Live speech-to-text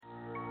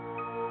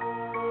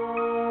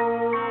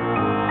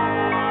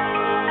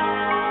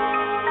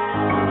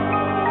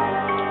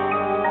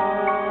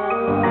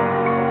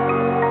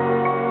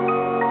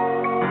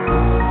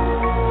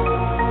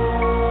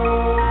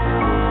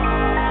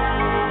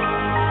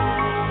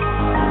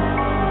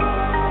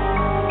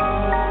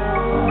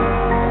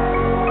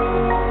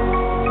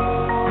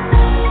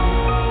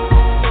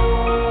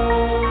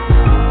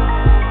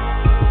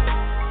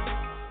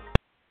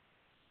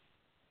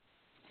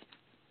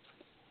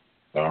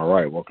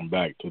welcome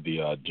back to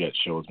the Jet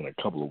Show. It's been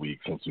a couple of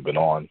weeks since we've been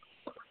on,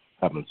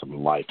 having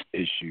some life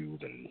issues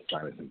and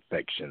sinus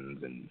infections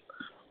and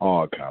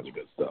all kinds of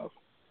good stuff.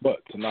 But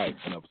tonight,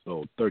 in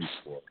episode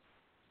 34,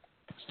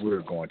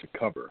 we're going to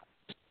cover,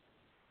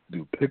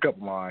 do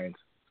pickup lines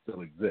still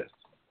exist,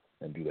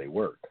 and do they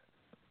work?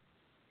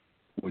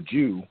 Would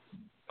you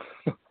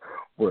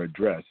wear a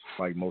dress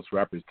like most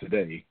rappers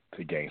today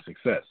to gain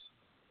success?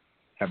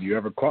 Have you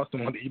ever caught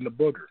someone eating a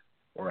booger,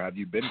 or have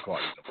you been caught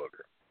eating a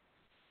booger?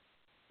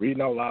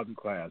 Reading out loud in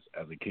class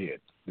as a kid,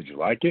 did you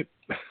like it?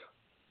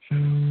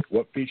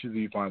 What features do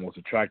you find most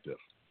attractive,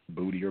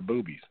 booty or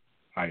boobies?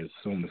 I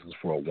assume this is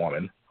for a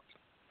woman.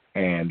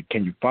 And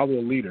can you follow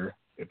a leader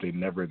if they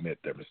never admit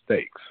their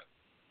mistakes?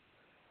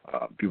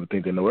 People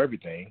think they know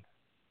everything.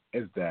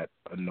 Is that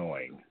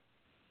annoying?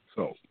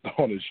 So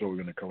on this show, we're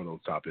going to cover those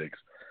topics.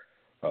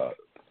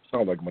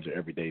 Sounds like a bunch of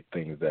everyday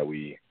things that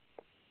we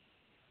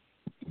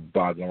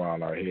bother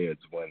around our heads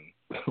when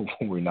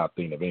we're not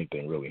thinking of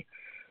anything, really.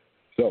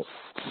 So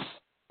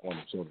on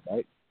the show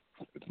tonight,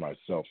 it's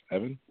myself,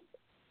 Evan,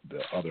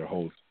 the other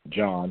host,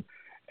 John,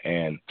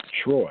 and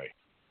Troy.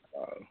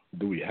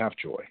 Do we have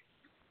Troy?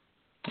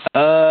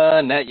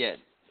 Not yet.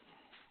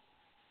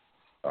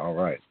 All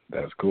right,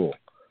 that's cool.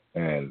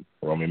 And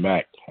Romy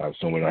Mac, I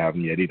assume we don't have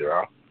him yet either,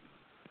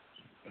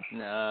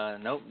 huh?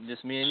 Nope,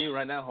 just me and you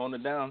right now, holding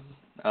it down.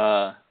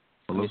 Let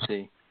me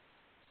see.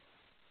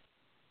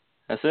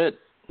 That's it.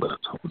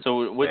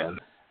 So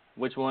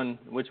which one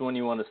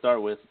you want to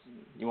start with?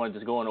 You want to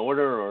just go in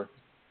order, or?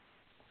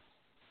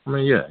 I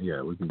mean,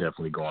 yeah, we can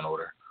definitely go in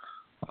order.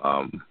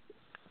 I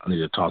need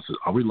to toss it.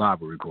 Are we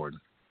live or recording?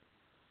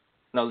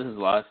 No, this is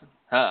live.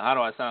 How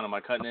do I sound? Am I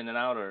cutting in and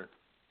out, or?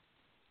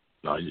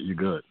 No, you're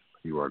good.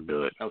 You are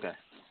good. Okay.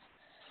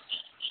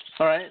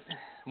 All right.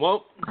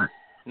 Well,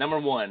 number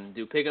one,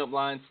 do pickup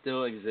lines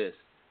still exist?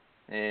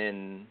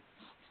 And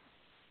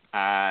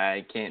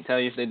I can't tell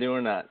you if they do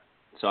or not.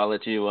 So I'll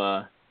let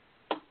you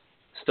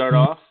start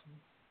off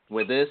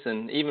with this.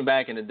 And even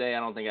back in the day, I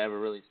don't think I ever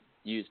really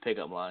used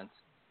pickup lines.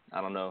 I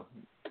don't know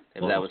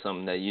if that was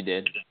something that you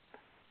did.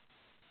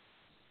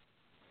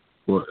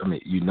 Well, I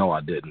mean,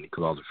 I didn't,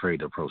 because I was afraid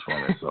to approach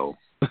women. So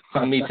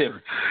me too.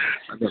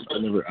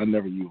 I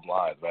never used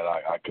lines, man.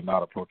 I could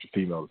not approach a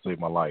female to save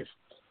my life.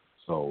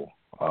 So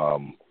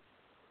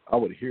I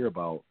would hear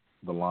about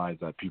the lines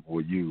that people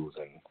would use,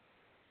 and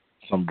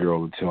some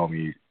girl would tell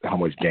me how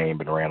much game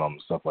been ran on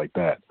and stuff like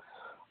that.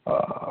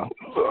 I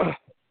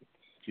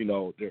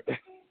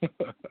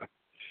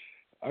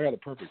got a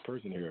perfect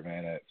person here,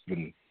 man, that's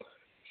been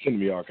sending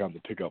me all kinds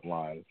of pickup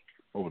lines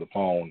over the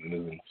phone, and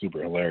it's been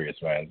super hilarious,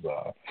 man.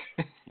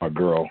 My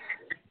girl.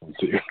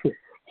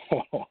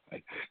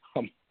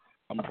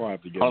 I'm trying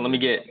to get. Oh, let me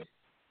get.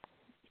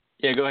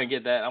 Yeah, go ahead and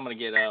get that. I'm gonna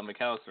get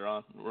McAllister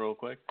on real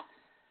quick.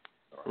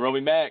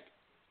 Roby Mac.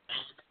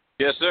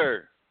 Yes,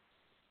 sir.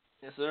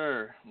 Yes,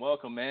 sir.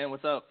 Welcome, man.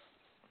 What's up?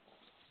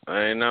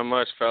 Ain't not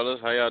much, fellas.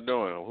 How y'all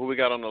doing? Who we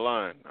got on the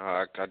line?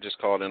 I just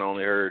called and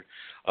only heard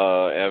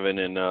Evan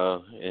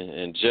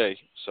and Jay.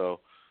 So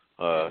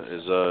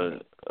is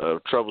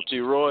Trouble T.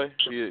 Roy?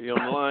 He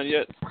on the line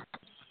yet?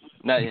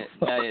 Not yet.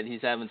 Not yet.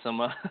 He's having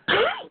some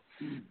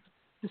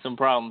some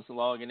problems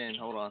logging in.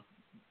 Hold on.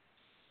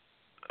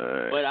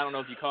 But I don't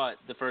know if you caught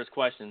the first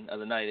question of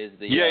the night is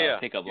the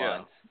pickup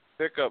lines.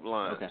 Pickup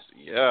lines. Okay.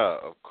 Yeah,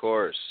 of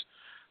course.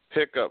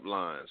 Pickup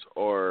lines,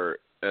 or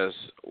as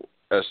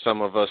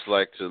some of us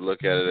like to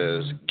look at it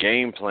as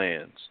game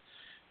plans,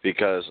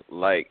 because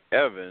like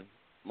Evan,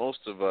 most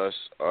of us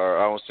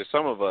are, I won't say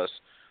some of us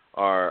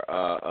are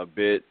a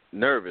bit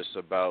nervous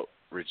about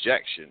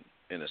rejection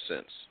in a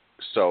sense.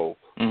 So,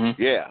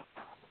 yeah,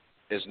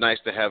 it's nice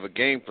to have a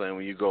game plan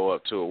when you go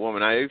up to a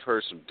woman. I've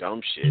heard some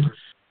dumb shit.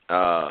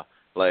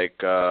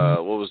 Like,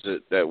 what was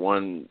it, that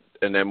one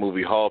in that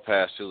movie Hall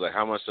Pass? It was like,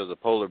 how much does a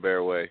polar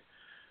bear weigh?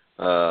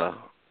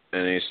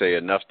 And then you say,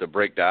 enough to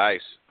break the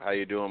ice. How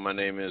you doing? My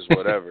name is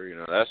whatever.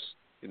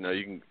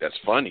 That's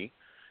funny.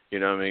 You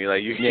know what I mean?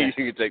 Like, you can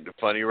take the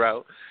funny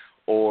route,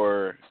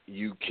 or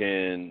you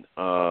can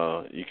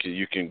go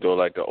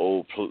like the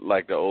old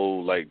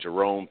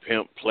Jerome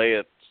Pimp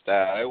player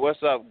style. Hey,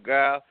 what's up,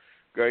 girl?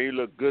 Girl, you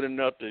look good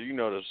enough to,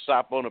 to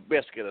sop on a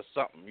biscuit or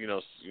something.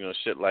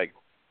 Shit like.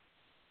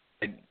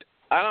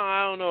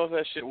 I don't know if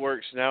that shit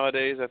works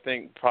nowadays. I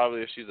think probably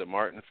if she's a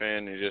Martin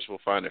fan, you just will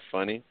find it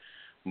funny.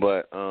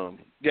 But I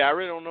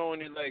really don't know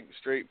any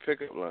straight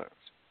pickup lines.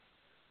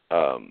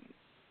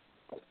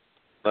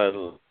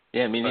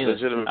 Me neither.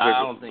 Legitimate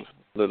I don't think.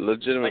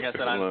 Legitimate like I said,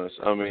 pickup lines.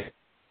 I mean.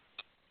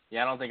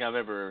 Yeah, I don't think I've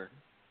ever,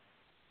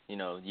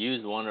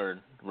 used one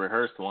or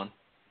rehearsed one.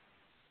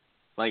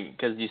 Like,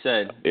 because you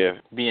said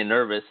being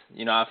nervous,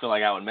 I feel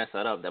like I would mess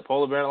that up. That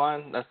polar bear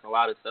line, that's a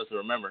lot of stuff to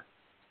remember.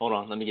 Hold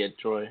on, let me get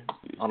Troy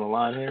on the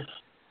line here.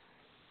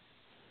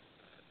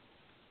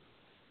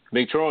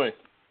 Big Troy.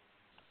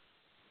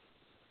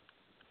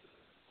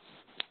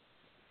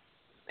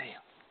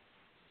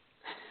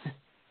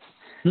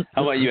 Damn.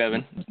 How about you,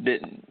 Evan?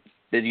 Did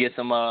you get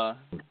some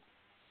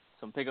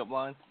pickup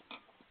lines?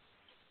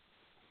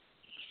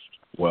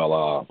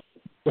 Well,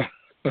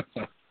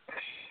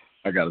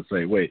 I gotta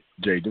say, wait,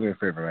 Jay, do me a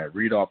favor, man.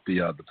 Read off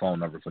the phone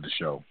number for the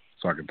show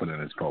so I can put it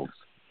in this post.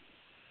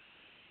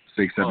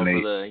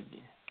 678.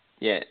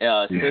 Yeah,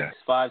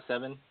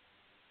 657.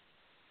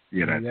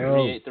 Yeah, that's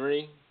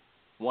 383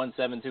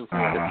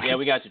 1724. Yeah,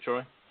 we got you,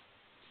 Troy.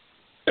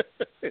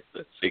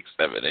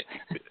 678.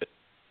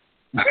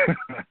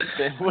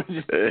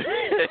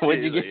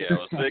 What'd you get? Yeah,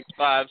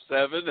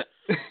 657.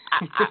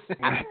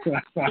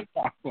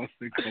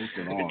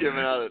 Giving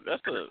out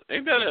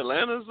ain't that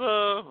Atlanta's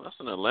that's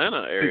an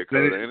Atlanta area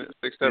code, ain't it?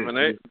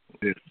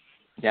 678.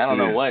 Yeah, I don't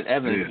know what,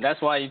 Evan. Yeah.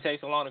 That's why you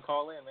take so long to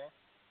call in, man.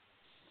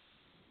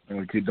 And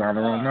we keep down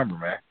the wrong number,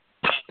 man.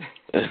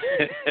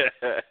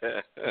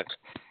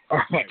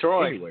 All right,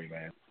 Troy. Anyway,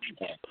 man.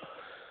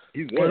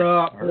 What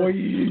up,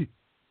 boy?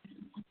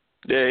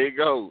 There you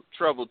go,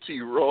 Trouble T.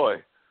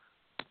 Roy.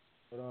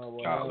 What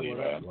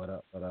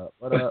up?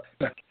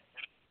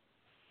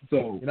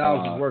 So, I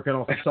was just working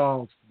on some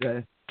songs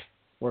today.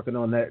 Working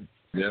on that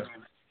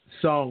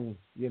song,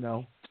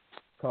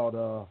 called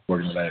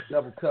working on that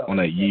Double Cup. On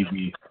that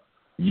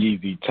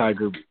Yeezy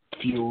Tiger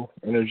Fuel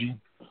Energy.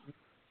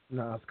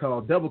 No, it's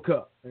called Double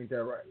Cup. Ain't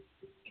that right?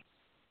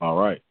 All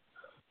right.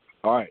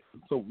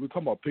 So we're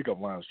talking about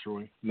pickup lines,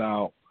 Troy.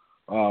 Now,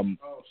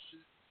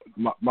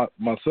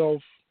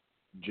 myself,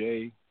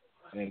 Jay,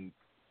 and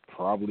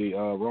probably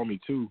Romy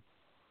too.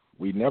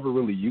 We never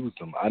really used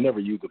them. I never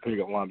used the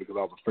pickup line because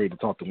I was afraid to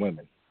talk to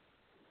women.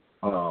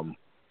 But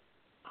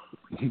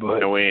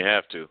and we ain't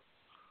have to.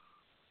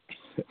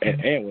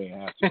 And we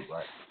ain't have to,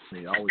 right? I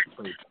mean, I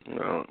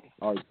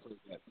always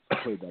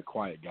played that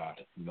quiet guy,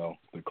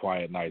 the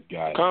quiet, nice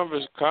guy.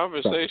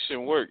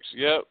 Conversation works.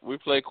 Yep, we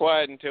play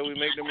quiet until we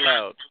make them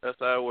loud. That's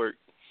how it works.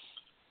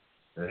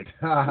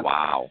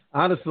 Wow.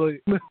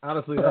 Honestly,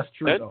 that's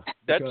true.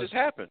 That just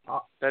happened.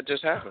 That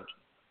just happened.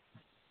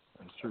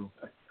 That's true.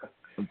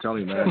 I'm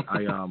telling you, man.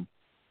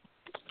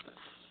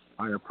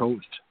 I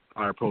approached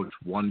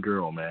one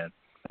girl, man,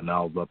 and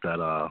I was up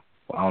at I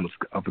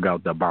forgot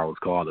what that bar was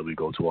called that we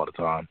go to all the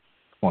time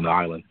on the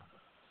island.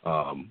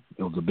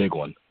 It was a big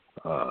one.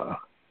 I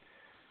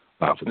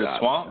forgot. The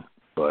Swamp?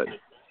 But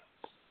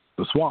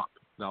the Swamp.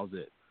 That was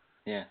it.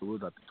 Yeah. So we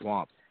was at the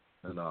Swamp,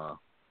 and I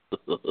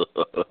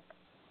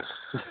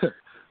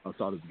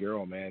saw this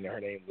girl, man. Her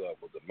name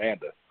was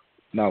Amanda,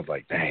 and I was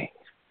like, dang,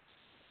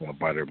 I want to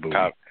bite her booty.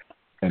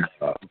 And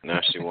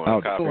now she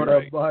wants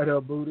to bite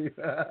her booty.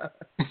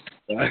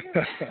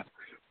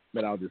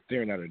 But I was just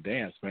staring at her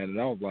dance, man,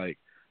 and I was like,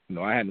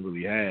 I hadn't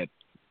really had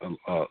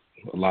a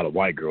lot of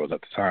white girls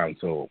at the time,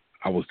 so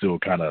I was still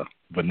kind of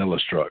vanilla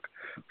struck.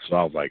 So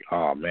I was like,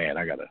 oh man,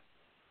 I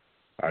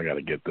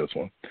gotta get this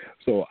one.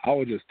 So I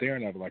was just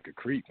staring at her like a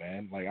creep,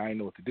 man. Like I didn't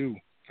know what to do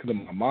because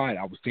in my mind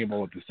I was thinking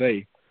about what to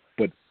say,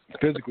 but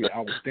physically I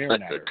was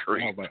staring at her.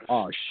 And I was like,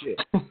 oh shit.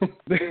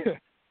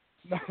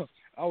 No,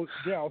 I was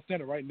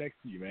standing right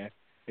next to you, man,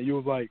 and you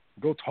was like,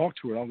 go talk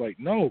to her. And I was like,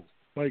 no,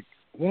 like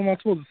what am I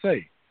supposed to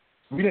say?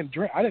 I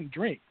didn't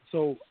drink,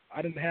 so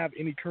I didn't have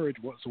any courage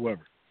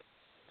whatsoever.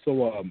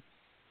 So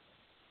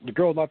the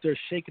girl out there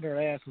shaking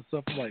her ass and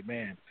stuff. I'm like,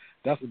 man,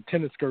 that's when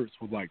tennis skirts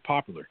was like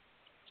popular.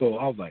 So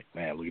I was like,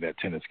 man, look at that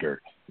tennis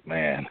skirt,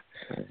 man,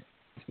 it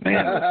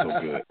looks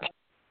so good.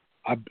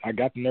 I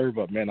got the nerve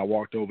up, man. I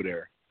walked over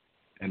there,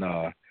 and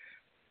I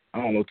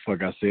don't know what the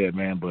fuck I said,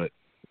 man, but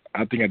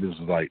I think I just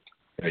was like,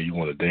 hey, you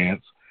want to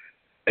dance?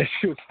 And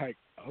she was like,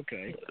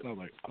 okay. And I was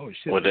like, oh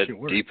shit. With that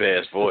deep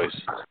ass voice,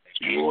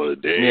 you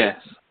want to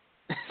dance?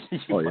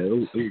 Yes. Oh yeah, it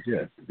was deep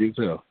as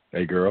hell.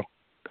 Hey girl,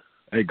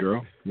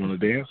 you want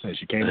to dance? And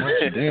she came out,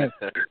 she danced.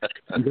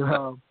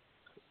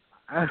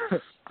 I asked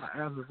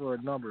her for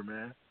a number,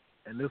 man,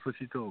 and this is what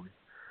she told me.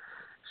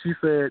 She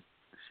said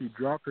she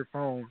dropped her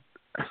phone.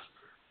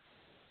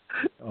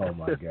 Oh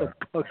my god!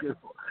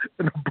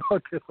 In a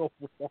bucket of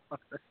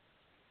water.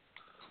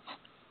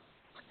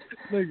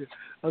 Nigga,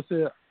 I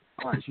said,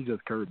 all right, she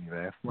just curved me,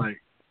 man.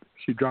 Like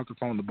she dropped her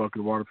phone in the bucket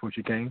of water before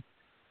she came.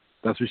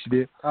 That's what she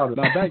did. Now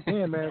back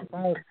then, man,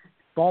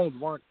 phones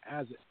weren't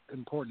as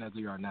important as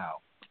they are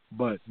now.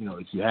 But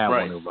if you had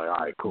one, it was like,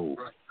 all right, cool.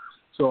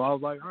 So I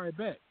was like, all right,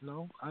 bet.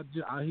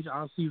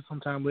 I'll see you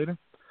sometime later.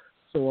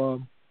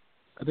 So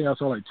I think I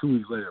saw like 2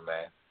 weeks later,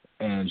 man,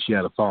 and she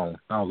had a phone.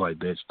 I was like,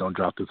 bitch, don't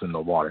drop this in the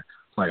water.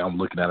 Like I'm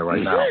looking at it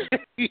right now.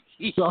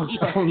 So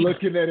I'm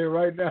looking at it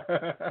right now.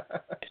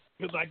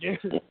 Because I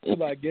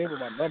gave her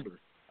my number.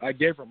 I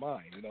gave her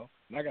mine, and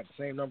I got the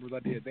same numbers I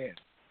did then.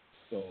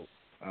 So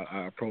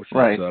I approached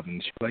her and stuff,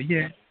 and she was like,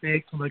 yeah,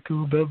 thanks. I'm like,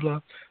 cool, blah,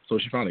 blah. So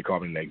she finally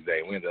called me the next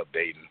day. We ended up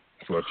dating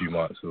for a few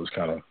months. It was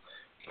kind of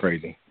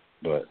crazy,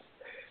 but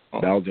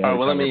that was the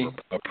only time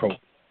I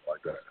approached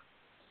like that.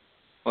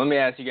 Well, let me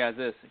ask you guys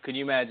this. Could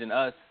you imagine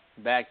us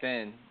back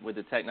then with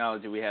the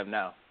technology we have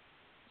now?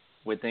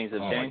 Would things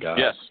have changed? My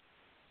God.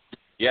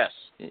 Yes.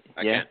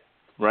 I can.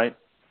 Right?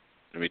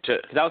 Let me tell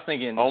you. Because I was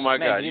thinking, oh my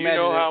God, you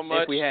know how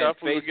much stuff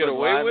we would get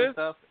away with?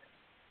 Stuff,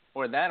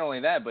 or not only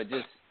that, but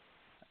just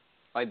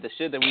like the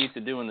shit that we used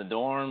to do in the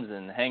dorms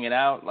and hanging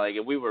out. Like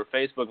if we were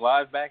Facebook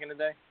Live back in the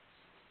day.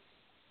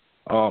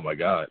 Oh my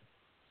God.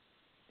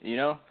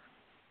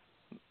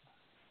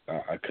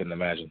 I couldn't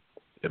imagine.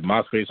 If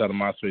MySpace had a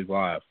MySpace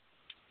Live,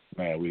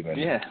 man, we've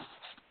been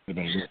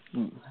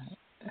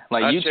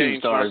like I YouTube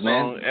stars, my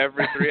song man.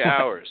 every 3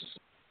 hours.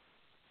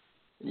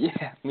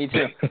 Yeah, me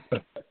too.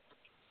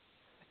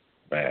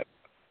 Man,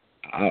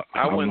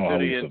 I went through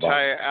the survive.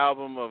 entire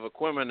album of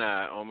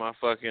Aquemini on my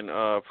fucking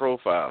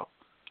profile.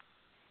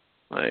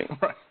 Like,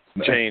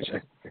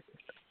 changing.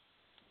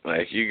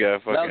 Like, you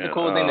got fucking. That was a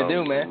cool thing to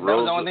do, man. That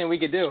was the only thing we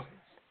could do.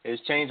 Is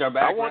change our I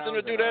background. want them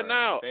to do that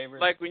now.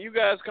 Favorites. Like, when you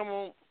guys come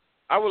on,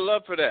 I would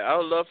love for that. I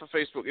would love for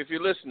Facebook. If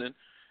you're listening,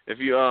 if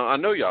you, I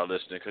know y'all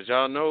listening, because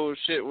y'all know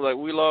shit. Like,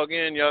 we log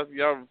in, y'all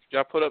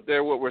put up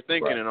there what we're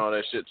thinking and all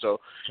that shit. So,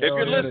 if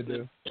you're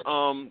listening,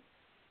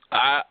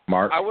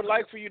 I would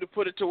like for you to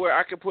put it to where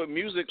I can put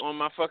music on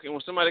my fucking,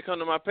 when somebody come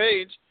to my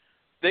page,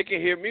 they can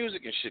hear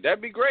music and shit.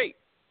 That'd be great.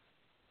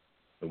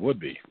 It would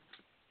be.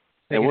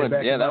 It would.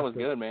 Yeah, that was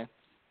good, man.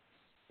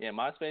 Yeah,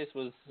 MySpace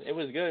was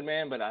good,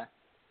 man, but I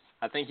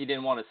think he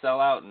didn't want to sell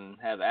out and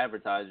have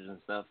advertisers and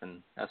stuff,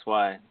 and that's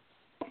why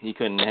he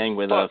couldn't hang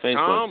with Facebook.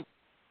 Tom.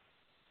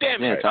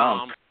 Damn it,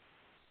 Tom.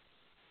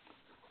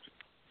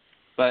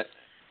 But,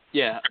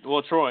 yeah,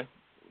 well, Troy,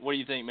 what do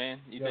you think, man?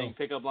 You think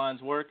pickup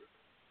lines work?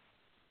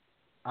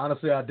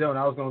 Honestly, I don't.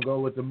 I was going to go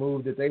with the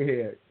move that they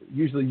had.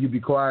 Usually you be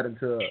quiet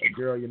until a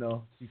girl,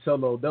 she's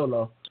solo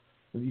dolo,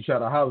 and you try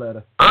to holler at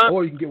her.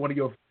 Or you can get one of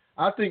your...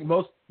 I think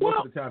most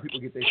of the time people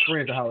get their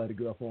friends to holler at a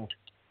girl for them.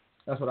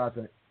 That's what I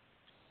think.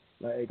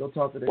 Like, hey, go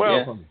talk to that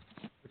girl for me.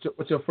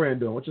 What's your friend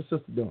doing? What's your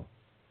sister doing?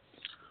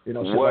 Shit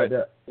like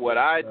that. What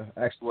I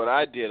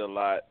did a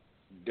lot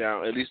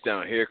at least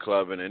down here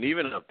clubbing, and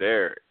even up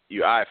there,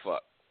 you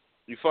fuck.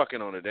 You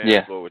fucking on the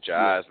dance floor with your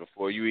eyes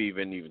before you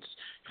even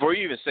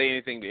say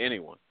anything to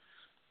anyone.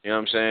 You know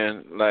what I'm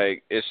saying?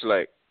 Like, it's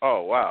like,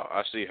 oh wow,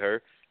 I see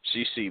her.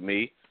 She see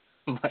me.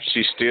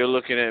 She's still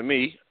looking at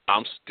me.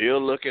 I'm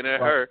still looking at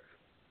her.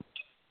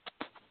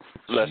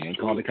 We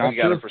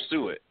got to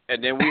pursue it,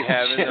 and then we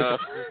having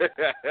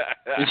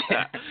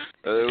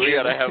we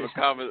got to have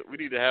we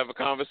need to have a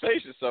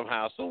conversation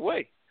somehow, some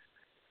way.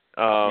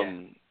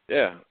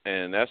 Yeah,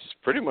 and that's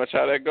pretty much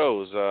how that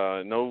goes.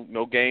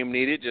 No game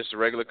needed, just a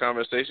regular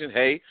conversation.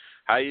 Hey,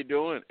 how you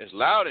doing? It's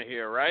loud in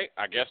here, right?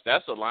 I guess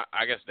that's a line.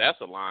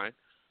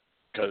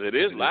 Because it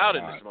is loud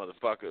in this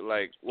motherfucker.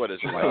 Like, what is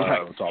it?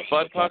 Like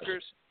Fud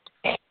Puckers?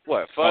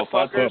 What? Fud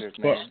Puckers?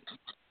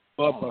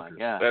 Oh my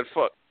God.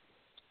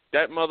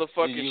 That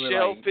motherfucking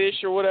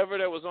shellfish or whatever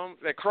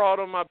that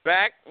crawled on my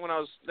back when I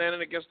was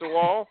standing against the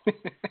wall.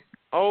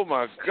 Oh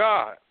my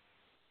God.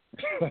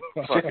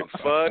 Fucking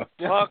Fud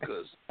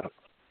Puckers.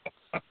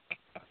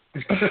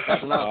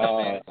 That's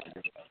enough, man.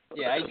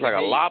 Yeah, I used to like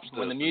hate a lobster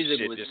when the music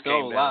was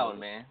so loud,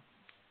 man.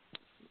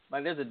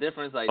 Like, there's a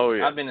difference. Like,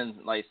 I've been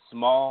in like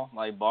small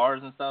like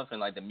bars and stuff, and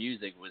like the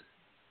music was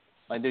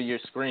like, dude, you're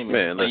screaming.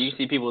 Man, like, you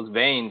see people's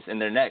veins in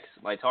their necks,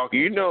 like talking.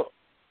 You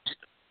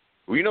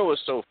know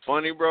what's so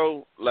funny,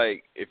 bro?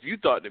 Like, if you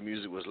thought the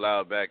music was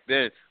loud back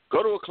then,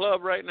 go to a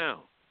club right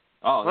now.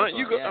 Oh, I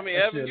mean,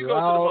 Evan, you go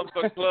to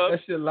the motherfucking club. That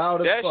shit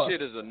loud as fuck. That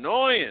shit is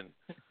annoying.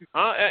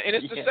 And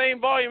it's the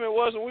same volume it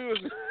was when we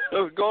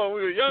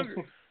were younger.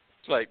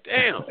 It's like,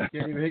 damn.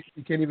 You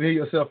can't even hear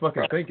yourself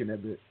fucking thinking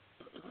that bit.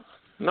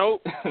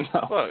 Nope. No.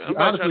 Fuck, I'm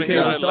not trying to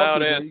hear that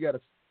loud ass. You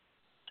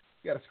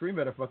gotta scream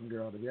at a fucking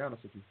girl, to be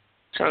honest with you.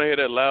 Trying to hear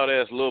that loud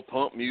ass Lil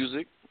Pump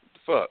music.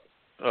 Fuck.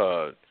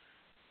 That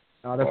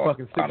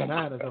fucking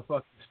 69 is a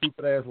fucking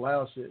stupid ass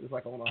loud shit. It's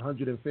like on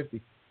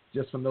 150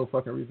 just for no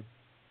fucking reason.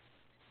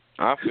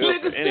 I feel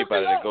for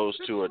anybody that goes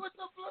to it.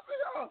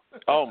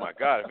 Oh my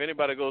God! If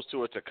anybody goes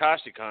to a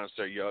Tekashi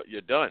concert, you're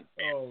done.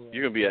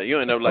 You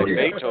end up like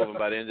Beethoven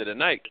by the end of the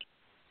night.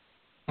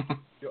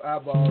 Your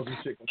eyeballs and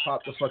shit can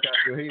pop the fuck out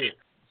your head.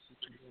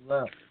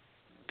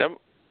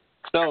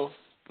 So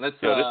let's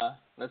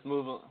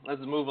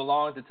move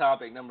along to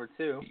topic number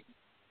 2.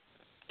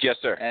 Yes,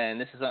 sir.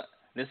 And this is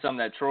something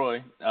that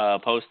Troy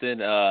posted.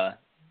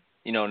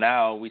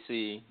 Now we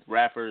see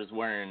rappers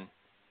wearing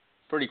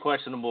pretty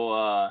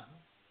questionable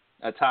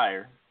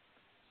attire.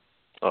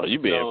 Oh, you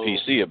being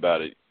PC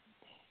about it.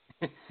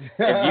 If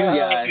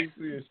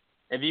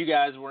you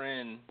guys were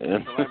in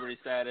celebrity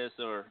status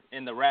or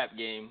in the rap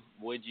game,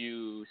 would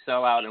you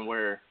sell out and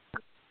wear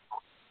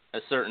a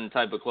certain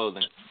type of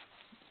clothing?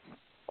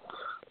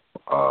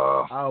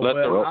 Let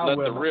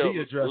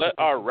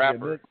our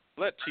rapper,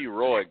 let T.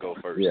 Roy go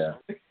first. Yeah,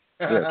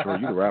 Troy,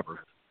 you the rapper.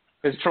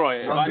 It's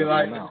Troy. If I see you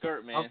in a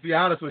skirt, man. I'll be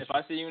honest with you. If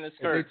I see you in a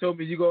skirt, if they told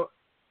me you go.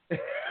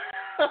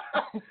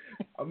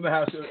 I'm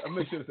gonna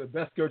make sure it's the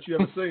best skirt you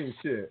ever seen.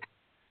 Shit.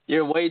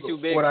 You're way too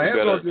big. What I am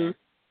gonna do.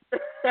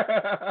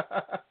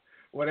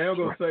 What I am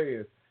gonna say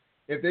is,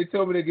 if they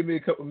told me they give me a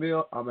couple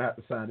mil, I'm gonna have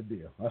to sign the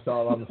deal. That's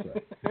all I'm gonna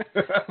say.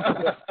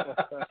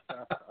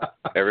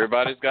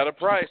 Everybody's got a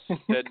price.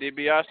 That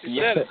DiBiase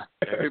said it.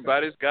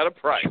 Everybody's got a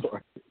price.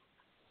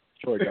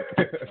 Troy got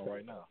the price on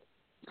right now.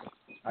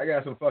 I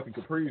got some fucking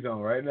capris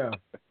on right now.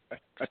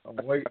 I'm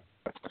waiting.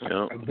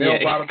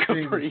 Bell-bottom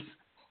capris.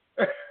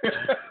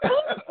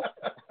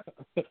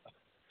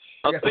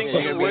 I think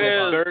he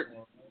wears.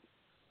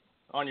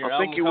 on your I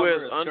think he album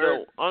wears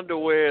cover,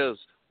 underwears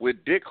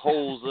with dick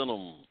holes in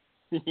them.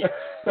 yeah.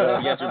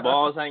 You got your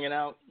balls hanging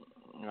out.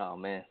 Oh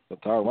man. The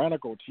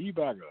tyrannical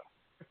teabagger.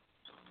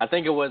 I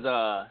think it was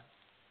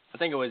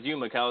you,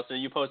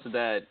 McAllister. You posted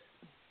that.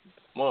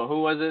 Well,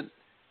 who was it?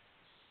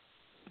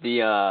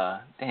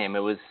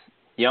 It was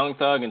Young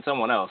Thug and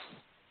someone else.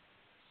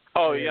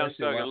 Oh, Yeah, Young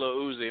Thug and Lil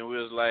Uzi, and we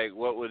was like,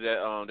 what would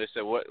that? They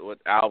said what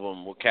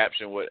album? What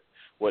caption?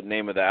 What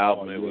name of the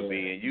album it would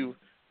be? And you,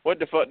 what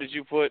the fuck did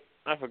you put?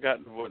 I forgot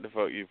what the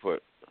fuck you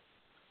put.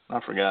 I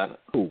forgot.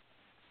 Who?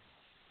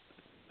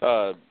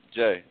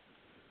 Jay.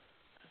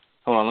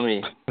 Hold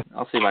on,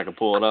 I'll see if I can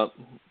pull it up.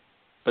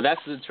 But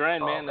that's the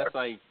trend, man. That's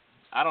like,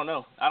 I don't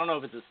know. I don't know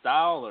if it's a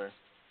style or.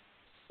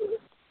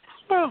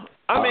 Well,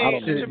 I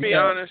mean, to be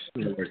honest,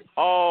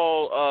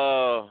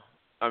 all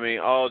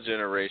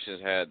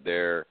generations had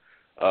their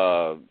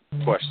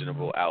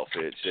questionable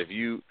outfits. If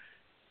you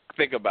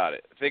think about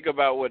it, think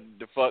about what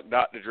the fuck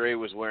Dr. Dre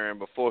was wearing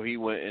before he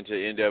went into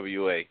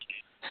NWA.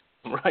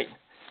 Right.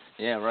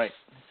 Yeah, right.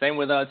 Same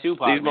with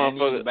Tupac. These man.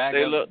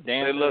 motherfuckers,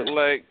 they look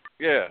like,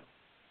 yeah,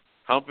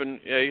 humping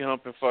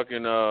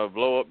fucking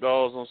blow up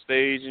dolls on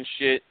stage and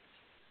shit.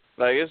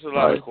 Like, it's a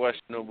lot of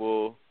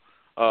questionable.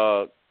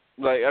 You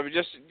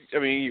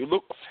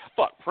look,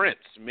 fuck Prince,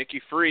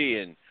 Mickey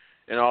Free, and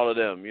all of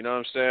them. You know what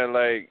I'm saying?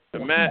 Like,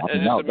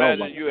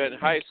 imagine you at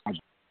high school.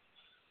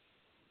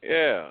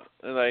 Yeah,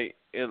 and like,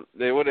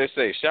 what they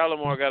say?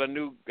 Shalimar got a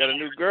new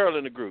girl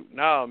in the group.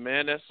 Nah,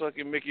 man, that's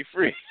fucking Mickey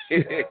Free.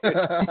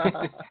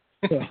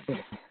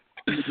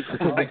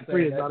 Like,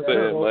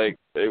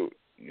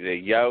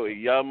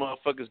 y'all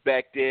motherfuckers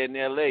back there in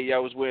L.A.,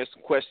 y'all was wearing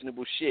some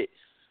questionable shit.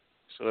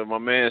 So my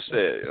man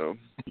said,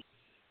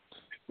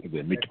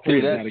 Mickey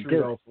Free got a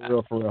girl.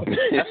 For real.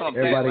 That's what I'm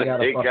Everybody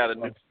saying. got a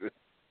new.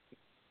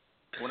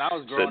 When I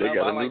was growing up,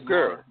 I liked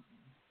girl.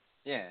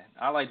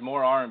 I liked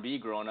more R&B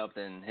growing up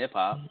than hip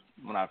hop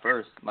when I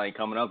first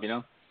coming up, you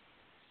know,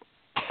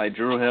 like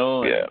Drew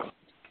Hill.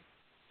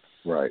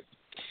 Right.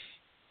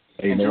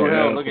 And Drew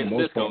Hill, look at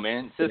Cisco,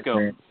 man.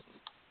 Cisco.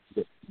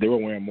 They were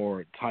wearing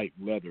more tight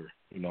leather,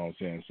 you know what I'm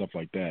saying, stuff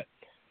like that,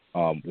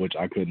 which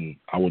I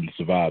wouldn't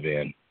survive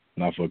in,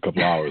 not for a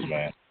couple hours,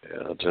 man.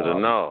 Yeah, to the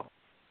no.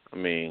 I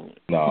mean,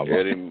 no,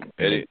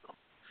 Eddie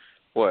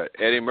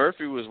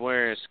Murphy was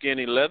wearing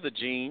skinny leather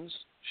jeans,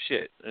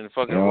 shit, and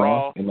fucking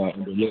Raw. And Raw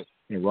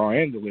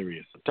and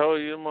Delirious. I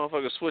told you, the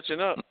motherfucker switching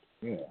up.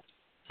 Yeah.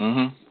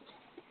 Mhm.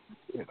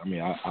 Yeah, I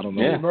mean, I don't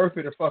know. Eddie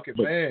Murphy, the fucking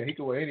man, he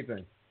can wear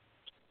anything.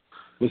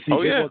 But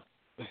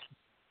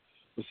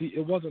see,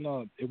 it wasn't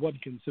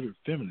considered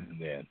feminine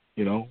then.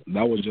 You know,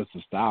 that was just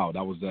a style.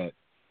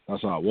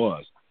 That's how it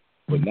was.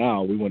 But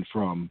now we went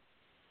from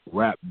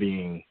rap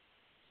being,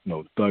 you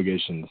know,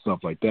 thuggish and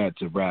stuff like that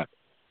to rap.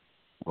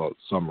 Well,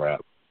 some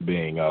rap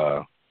being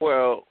it's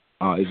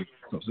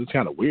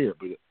kind of weird,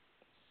 but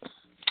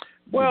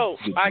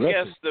I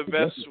guess the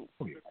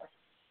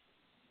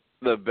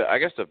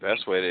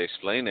best way to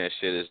explain that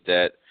shit is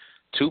that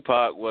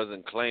Tupac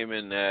wasn't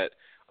claiming that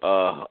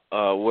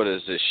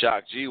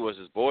Shock G was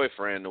his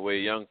boyfriend the way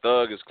Young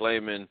Thug is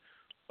claiming,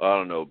 I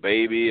don't know,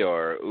 Baby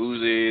or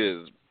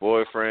Uzi is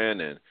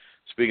boyfriend. And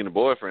speaking of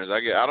boyfriends,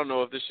 I don't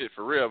know if this shit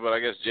for real, but I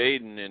guess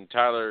Jaden and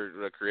Tyler,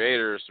 the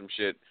Creator, or some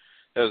shit.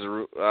 I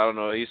don't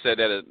know. He said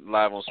that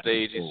live on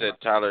stage. He said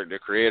Tyler, the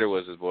Creator,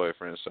 was his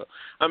boyfriend. So,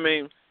 I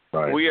mean,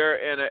 we are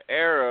in an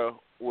era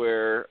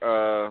where,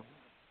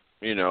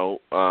 we're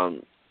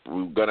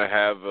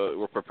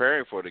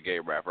preparing for the gay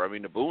rapper. I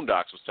mean, the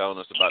Boondocks was telling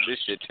us about this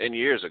shit 10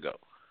 years ago.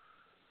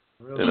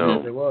 Really?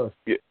 Yes, it was.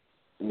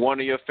 One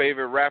of your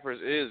favorite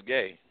rappers is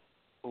gay,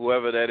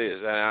 whoever that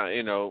is. And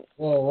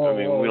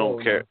we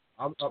don't care.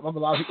 I'm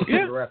allowed to be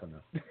a rapper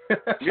now.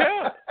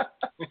 Yeah.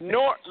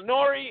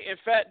 Nori and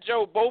Fat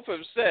Joe both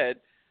have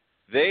said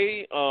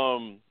they've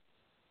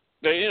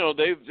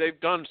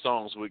done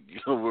songs with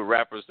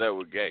rappers that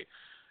were gay.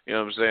 You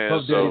know what I'm saying?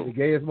 Puff Daddy's the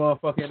gayest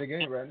motherfucker in the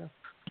game right now.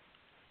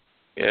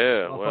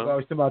 Yeah,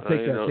 always talking about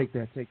take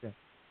that.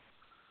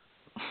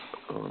 I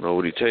don't know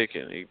what he's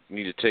taking. He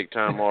need to take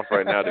time off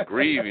right now to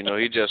grieve. You know,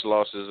 he just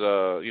lost his,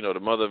 the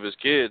mother of his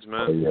kids,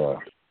 man. Yeah,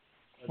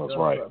 that's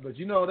right. But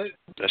you know, they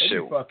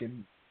shit. be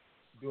fucking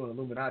doing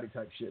Illuminati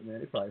type shit,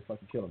 man. They probably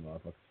fucking kill him,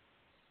 motherfucker.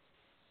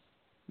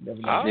 Never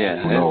know.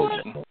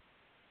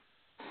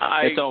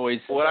 It's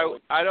always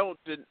I don't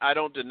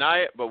deny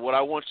it, but what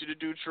I want you to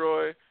do,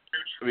 Troy,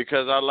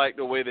 because I like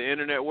the way the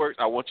internet works,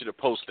 I want you to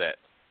post that.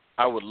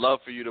 I would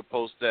love for you to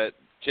post that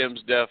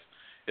Tim's death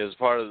is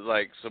part of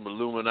like some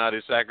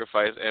Illuminati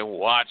sacrifice, and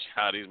watch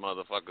how these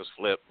motherfuckers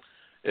flip.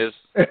 It's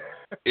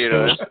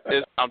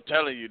I'm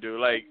telling you, dude,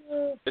 like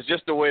it's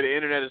just the way the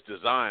internet is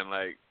designed.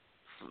 Like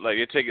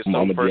they take it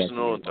so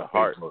personal and to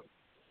heart.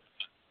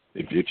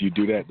 If you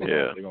do that,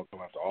 they're gonna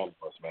come after all of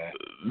us, man.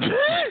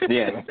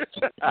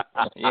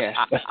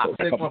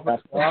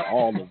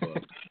 All of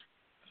us.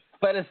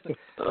 Let us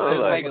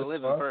make a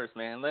living first,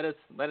 man. Let us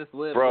live a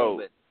little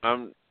bit.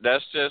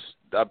 That's just,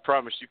 I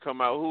promise you, come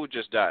out. Who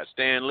just died?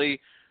 Stan Lee.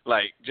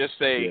 Like, just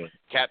say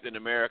Captain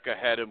America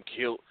had him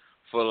killed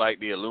for like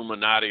the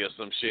Illuminati or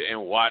some shit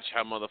and watch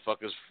how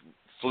motherfuckers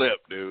flip,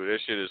 dude.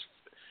 This shit is,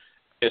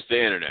 it's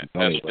the internet.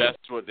 That's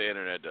what the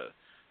internet does.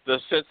 The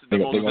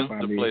most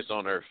sensitive place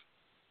on earth.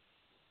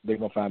 They're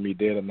going to find me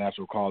dead of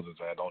natural causes,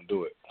 man. Don't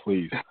do it,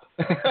 please.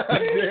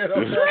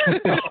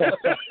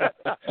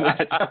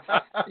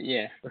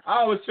 Yeah. I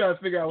always try to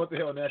figure out what the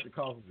hell natural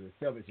causes is.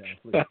 Tell me, John,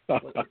 please.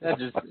 That's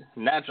just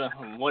natural.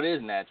 What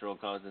is natural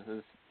causes?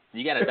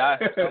 You got to die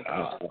for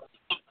something.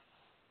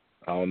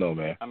 I don't know,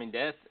 man. I mean,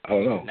 death I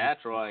don't know. is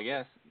natural, I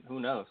guess. Who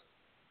knows?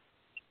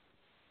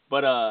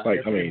 But,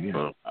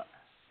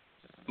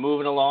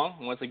 moving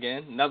along, once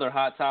again, another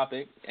hot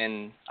topic,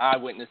 and I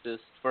witnessed this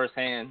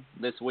firsthand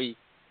this week.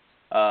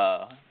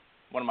 One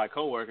of my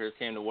coworkers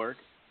came to work,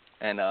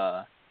 and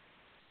I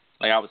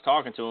was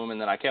talking to him, and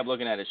then I kept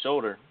looking at his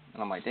shoulder,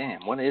 and I'm like,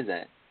 damn, what is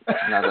that?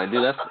 And I was like,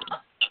 dude,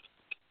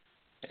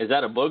 is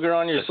that a booger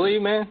on your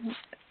sleeve, man?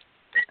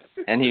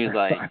 And he was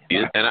like,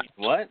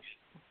 what?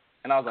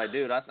 And I was like,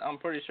 dude, I'm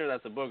pretty sure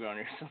that's a booger on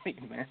your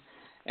sleeve, man.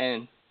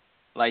 And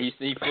like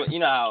you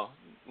know how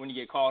when you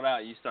get called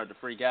out, you start to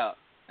freak out,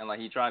 and like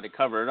he tried to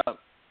cover it up,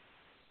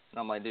 and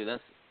I'm like, dude,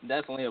 that's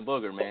definitely a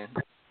booger, man.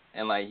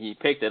 And like he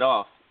picked it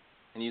off,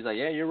 and he's like,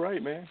 yeah, you're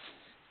right, man.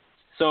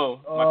 So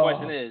my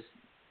question is,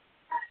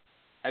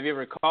 have you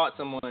ever caught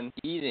someone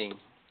eating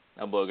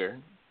a booger,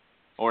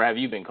 or have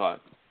you been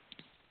caught?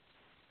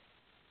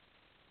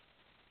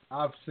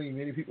 I've seen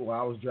many people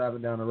while I was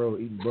driving down the road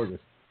eating burgers.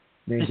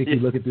 Man, think you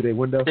looking through their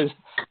window?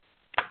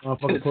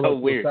 Motherfucker pull so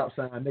up weird. to a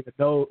stop sign, nigga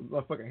nose,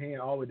 motherfucking hand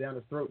all the way down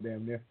his throat,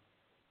 damn near.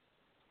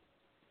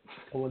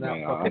 Pulling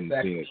out fucking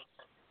sack.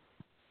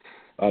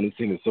 I done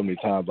seen it so many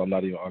times. I'm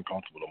not even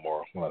uncomfortable no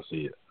more when I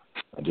see it.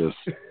 I just,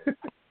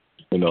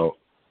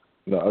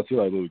 I see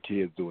like little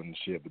kids doing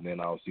shit, but then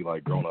I'll see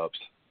like grown ups.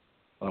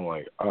 I'm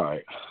like, all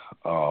right,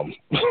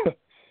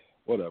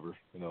 whatever.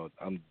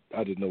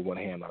 I just know one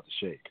hand not to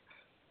shake.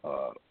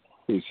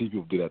 You see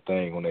people do that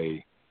thing when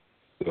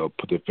they'll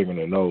put their finger in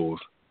their nose,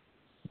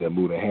 then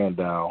move their hand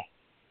down,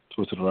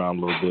 twist it around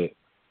a little bit.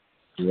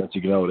 And once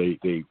you know,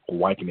 they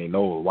wiping their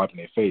nose, wiping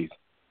their face,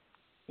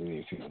 and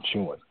you see them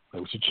chewing.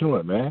 Like, what you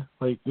chewing, man?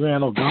 Like, you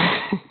ain't no gum?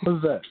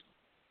 What's that?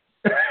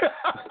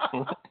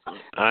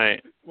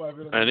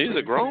 And these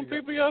are grown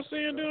people y'all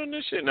seeing doing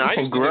this shit? Now, I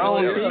used to do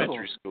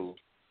elementary school.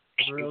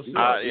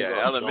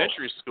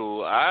 Elementary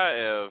school.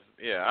 I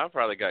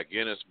probably got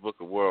Guinness Book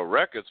of World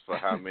Records for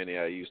how many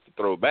I used to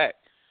throw back.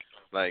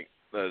 Like,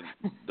 the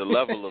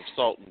level of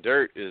salt and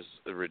dirt is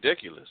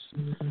ridiculous.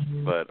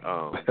 But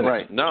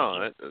right.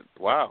 No,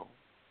 wow,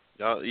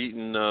 y'all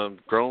eating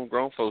grown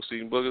folks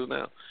eating boogers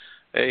now.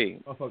 Hey,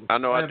 I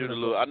do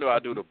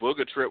the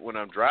booger trip when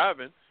I'm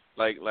driving.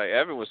 Like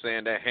Evan was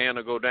saying, that hand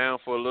will go down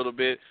for a little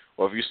bit,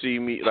 or if you see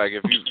me, like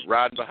if you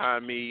riding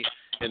behind me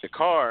in the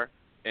car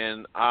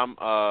and I'm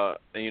I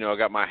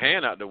got my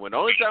hand out the window.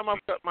 The only time I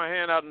put my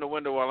hand out in the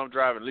window while I'm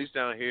driving, at least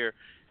down here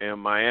in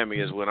Miami,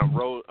 is when I'm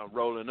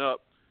rolling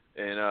up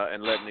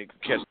and letting it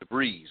catch the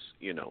breeze.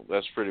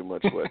 That's pretty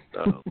much what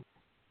how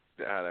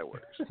that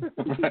works.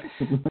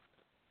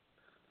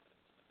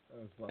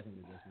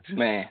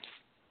 Man.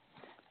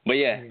 But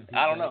yeah,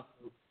 I don't know.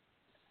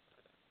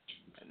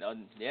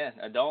 Yeah,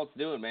 adults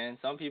do it, man.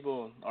 Some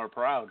people are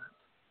proud.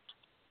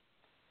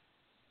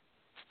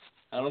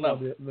 I don't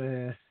know.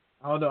 Man,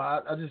 I don't know.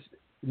 I just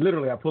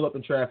literally I pull up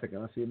in traffic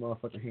and I see a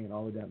motherfucking hand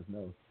all the way down his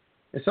nose.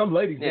 And some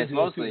ladies, they do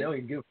it too. They don't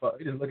even give a fuck.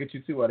 They just look at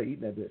you too while they're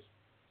eating that bitch.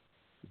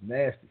 It's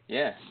nasty.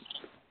 Yeah,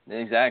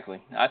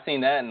 exactly. I've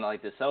seen that, and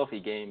like the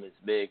selfie game is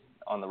big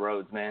on the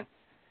roads, man.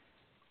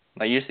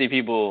 Like you see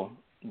people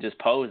just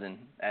posing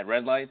at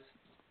red lights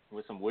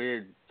with some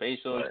weird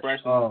facial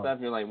expressions and stuff.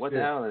 You're like, what the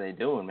hell are they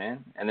doing,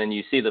 man? And then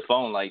you see the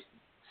phone like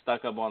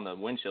stuck up on the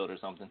windshield or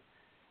something.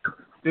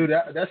 Dude,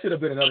 that should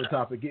have been another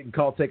topic. Getting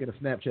caught taking a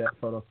Snapchat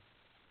photo.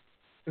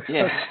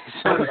 Yeah,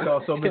 I was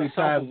called so many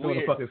times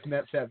doing a fucking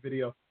Snapchat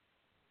video.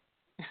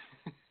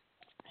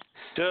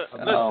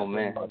 Oh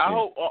man! I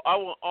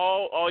want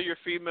all your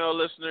female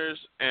listeners,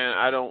 and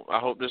I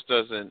hope this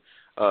doesn't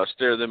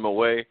steer them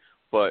away,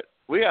 but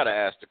we got to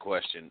ask the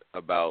question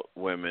about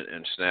women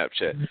and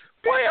Snapchat.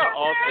 Why y'all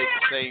all take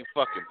the same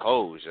fucking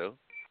pose, yo?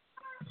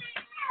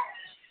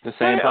 The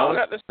same pose? All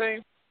got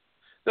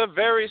the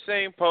very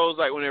same pose,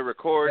 like when they're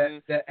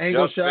recording. That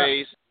angle shot.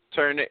 Face,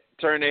 turn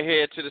their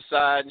head to the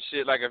side and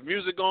shit. Like if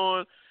music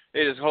on,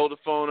 they just hold the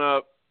phone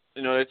up.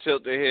 They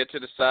tilt their head to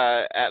the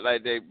side, act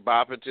like they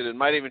bopping to it.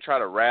 Might even try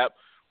to rap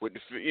with the,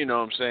 what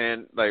I'm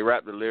saying, like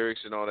rap the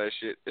lyrics and all that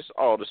shit. It's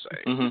all the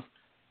same. Mm-hmm.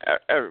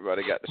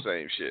 Everybody got the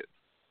same shit.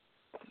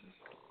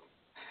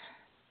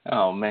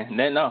 Oh man,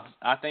 no.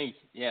 I think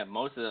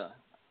most of the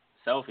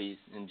selfies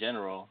in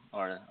general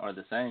are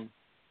the same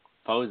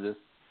poses.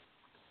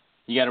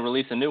 You got to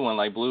release a new one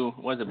like Blue.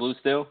 Was it Blue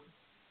Steel?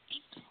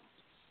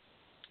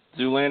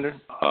 Zoolander.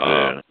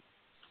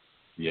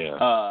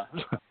 Yeah.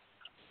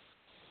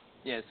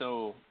 Yeah.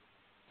 So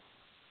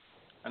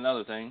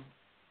another thing,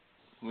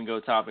 we go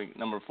topic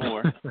number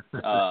 4.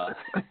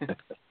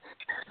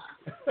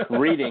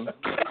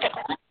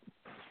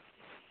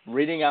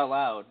 Reading out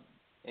loud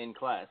in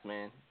class,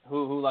 man.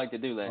 Who liked to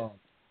do that? Oh,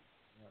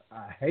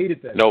 I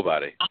hated that.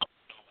 Nobody.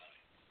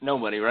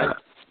 Nobody, right?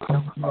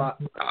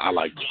 I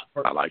liked it.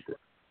 I liked it.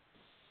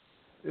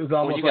 It was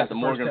almost you like got the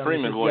first Morgan time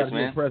Freeman you voice, gotta do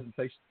a man.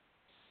 presentation.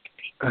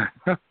 I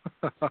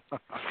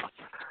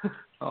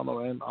don't know,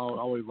 man. I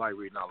always like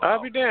reading out I'll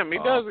loud. be damned. He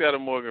does got a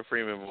Morgan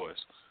Freeman voice.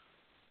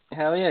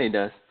 Hell yeah, he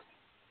does.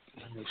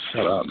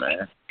 Shut up,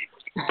 man.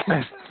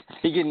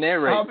 He can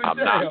narrate. He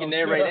can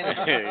narrate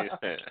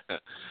anything.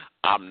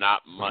 I'm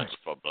not much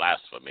for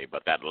blasphemy,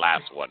 but that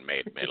last one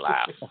made me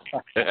laugh.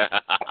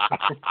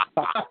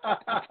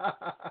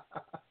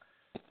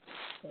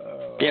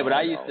 Yeah, but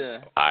I used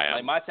to.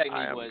 My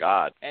technique was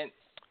God.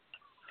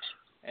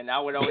 And I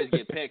would always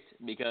get picked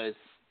because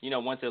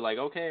once they're like,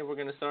 okay, we're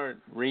gonna start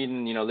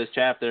reading this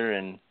chapter,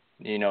 and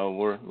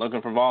we're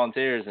looking for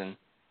volunteers, and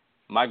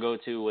my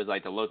go-to was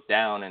like to look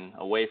down and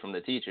away from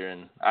the teacher,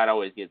 and I'd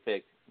always get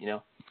picked. Yeah.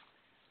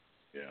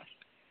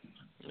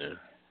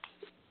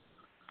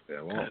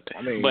 Well,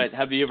 But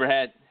have you ever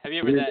had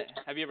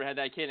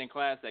that kid in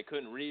class that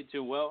couldn't read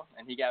too well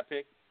and he got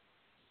picked?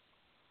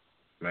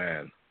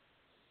 Man,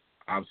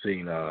 I've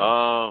seen.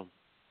 I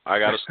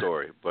got a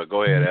story, but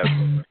go ahead,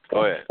 Evan.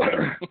 Go ahead.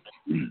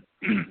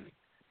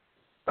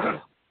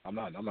 I'm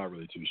not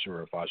really too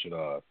sure if I should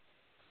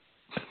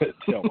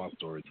tell my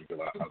stories because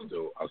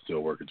I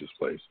still work at this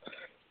place.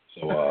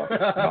 So no,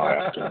 I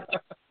have to.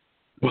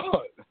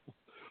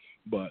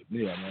 But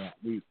yeah,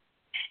 man,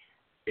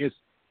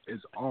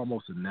 it's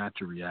almost a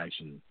natural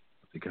reaction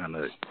to kind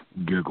of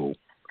giggle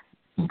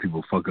when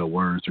people fuck up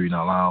words reading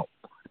out loud,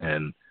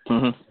 and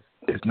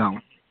it's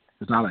not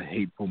a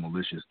hateful,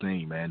 malicious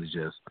thing, man. It's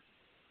just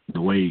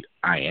the way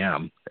I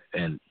am,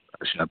 and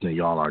I think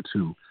y'all are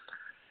too.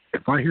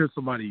 If I hear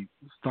somebody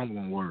stumble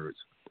on words,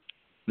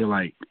 they're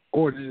like,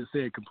 or they just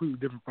say a completely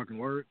different fucking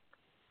word,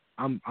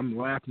 I'm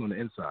laughing on the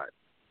inside,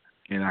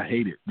 and I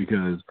hate it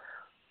because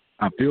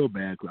I feel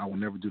bad because I will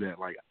never do that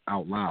like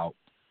out loud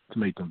to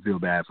make them feel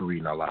bad for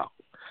reading out loud.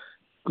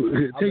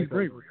 It takes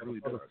bravery, it really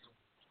does.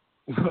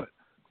 But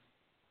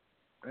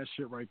that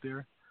shit right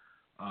there,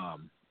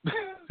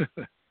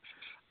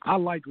 I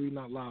like reading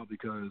out loud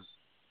because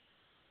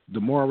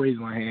the more I raise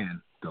my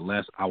hand, the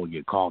less I would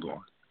get called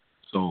on.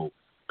 So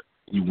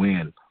you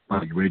win.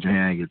 Like you raise your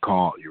hand, get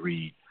called, you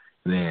read,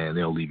 then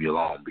they'll leave you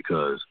alone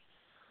because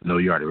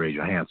you already raised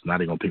your hand. So now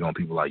they're going to pick on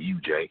people like you,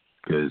 Jay,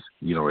 because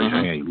you don't raise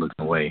your hand, you're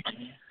looking away.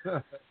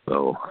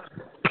 So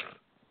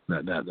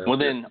that's well,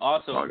 then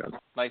also,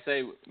 like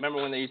say,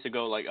 remember when they used to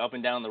go like up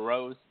and down the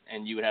rows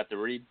and you would have to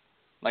read?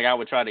 Like I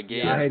would try to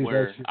gauge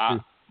where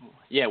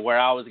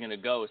I was going to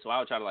go. So I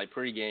would try to like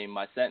pregame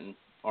my sentence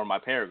or my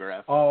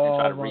paragraph and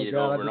try to read it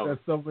over and over.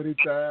 So many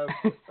times.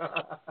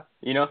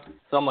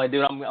 So I'm like,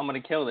 dude, I'm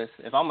going to kill this.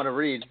 If I'm going to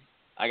read,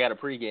 I got to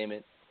pregame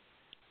it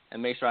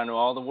and make sure I know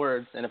all the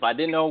words. And if I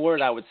didn't know a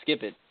word, I would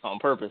skip it on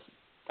purpose.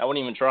 I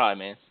wouldn't even try,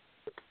 man.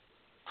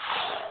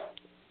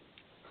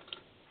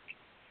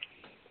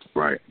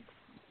 Right.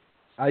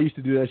 I used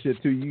to do that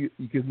shit too.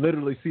 You could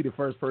literally see the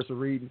first person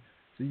reading,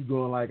 so you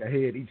going like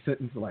ahead each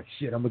sentence, like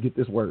shit, I'm gonna get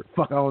this word.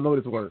 Fuck, I don't know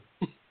this word.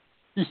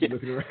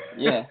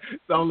 Yeah.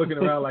 So I'm looking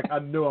around like I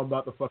know I'm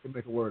about to fucking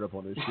make a word up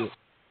on this shit,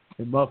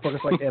 and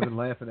motherfuckers like Evan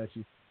laughing at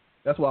you.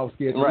 That's why I was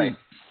scared to read.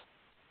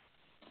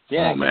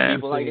 Yeah, man.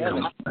 People like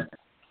Evan.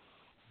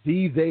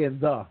 These, they,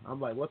 and the.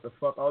 I'm like, what the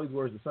fuck? All these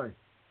words the same.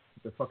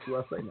 What the fuck do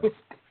I say now?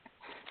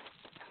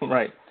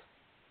 Right.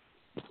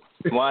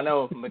 Well, I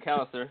know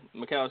McAllister,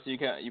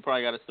 you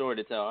probably got a story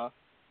to tell, huh?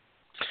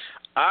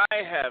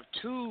 I have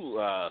two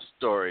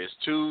stories,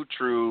 two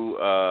true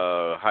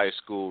high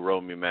school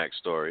Romeo Mac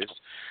stories.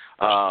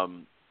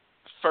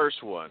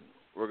 First one,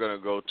 we're going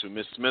to go to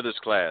Miss Smithers'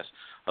 class,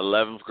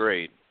 11th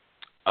grade.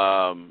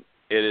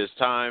 It is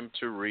time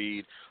to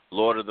read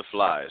Lord of the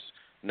Flies.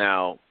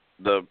 Now,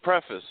 the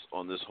preface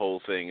on this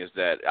whole thing is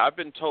that I've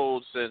been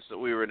told since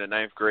we were in the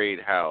 9th grade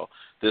how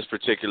this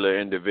particular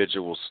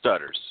individual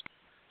stutters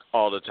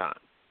all the time.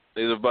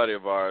 He's a buddy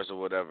of ours or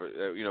whatever,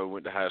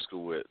 went to high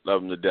school with,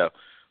 love him to death.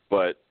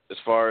 But as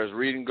far as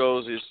reading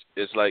goes,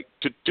 it's like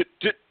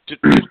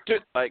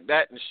like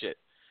that and shit.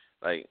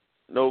 Like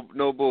no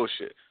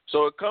bullshit.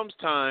 So it comes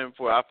time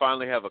for I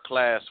finally have a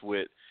class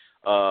with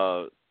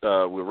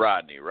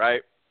Rodney,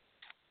 right?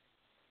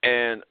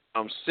 And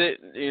I'm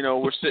sitting,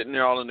 we're sitting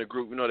there all in the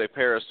group. They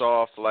pair us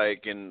off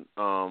like in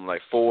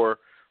like four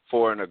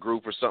in a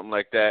group or something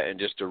like that, and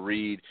just to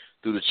read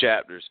through the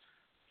chapters.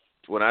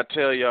 When I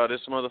tell y'all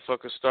this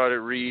motherfucker started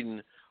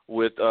reading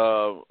with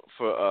the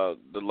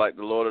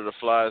Lord of the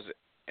Flies,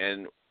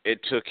 and it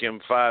took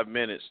him 5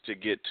 minutes to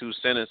get 2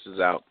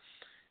 sentences out.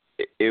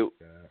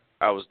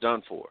 I was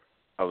done for.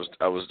 I was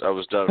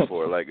done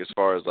for. Like as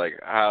far as like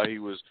how he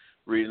was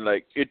reading,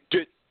 like you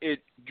do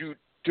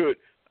it.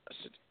 I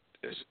said,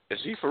 is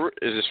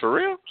this for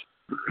real?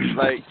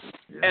 Like,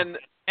 and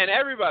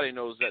everybody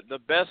knows that the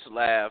best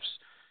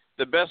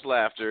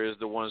laughter is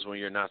the ones when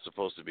you're not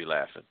supposed to be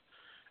laughing.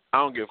 I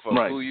don't give a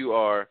fuck who you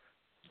are.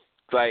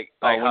 Like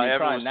how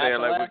everyone's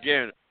saying, like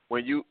again,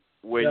 when you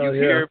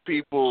hear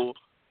people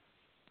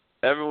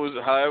Evan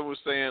was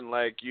saying,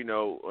 like, you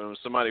know, when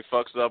somebody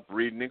fucks up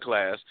reading in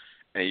class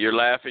and you're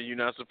laughing, you're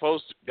not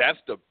supposed to. That's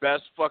the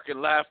best fucking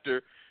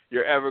laughter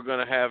you're ever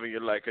gonna have in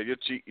your life, 'cause your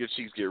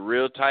cheeks get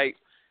real tight,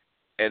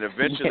 and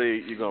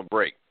eventually you're gonna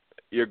break.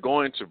 You're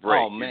going to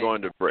break. Oh, man. You're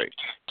going to break.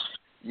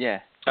 Yeah.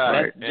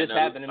 That just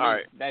happened to me.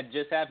 Right. That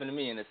just happened to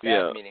me in a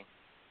staff meeting.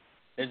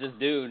 There's this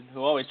dude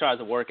who always tries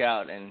to work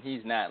out, and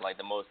he's not like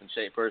the most in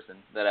shape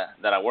person that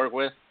I work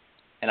with.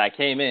 And I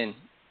came in,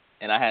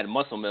 and I had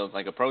muscle milk,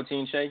 like a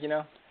protein shake, you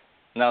know.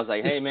 And I was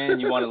like, "Hey man,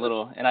 you want a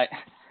little?" And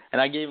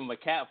I gave him a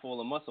cap full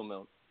of muscle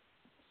milk.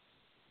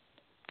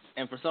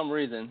 And for some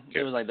reason,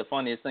 it was like the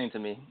funniest thing to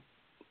me,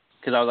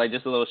 because I was like,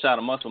 just a little shot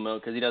of muscle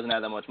milk, because he doesn't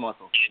have that much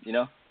muscle, you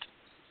know.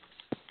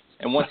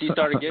 And once he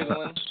started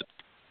giggling,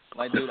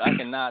 like, dude, I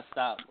cannot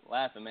stop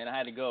laughing, man. I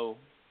had to go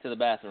to the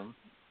bathroom.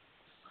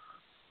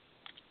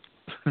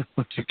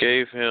 You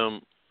gave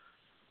him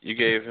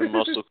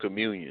muscle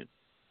communion.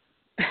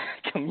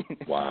 Communion.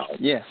 Wow.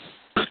 Yeah.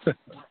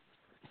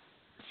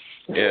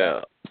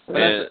 Yeah.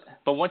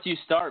 But once you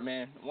start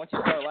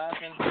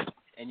laughing,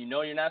 and you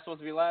know you're not supposed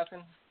to be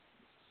laughing,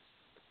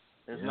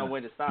 there's no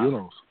way to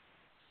stop.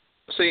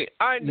 See,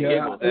 I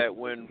knew that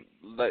when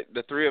like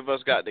the three of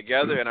us got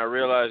together, and I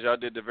realized y'all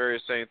did the very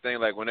same thing.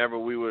 Like whenever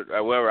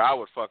I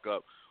would fuck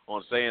up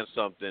on saying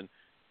something,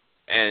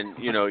 and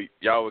you know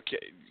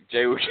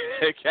Jay would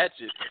catch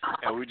it,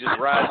 and we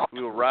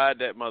would ride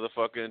that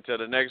motherfucker until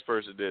the next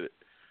person did it.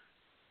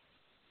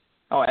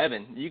 Oh,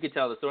 Evan, you could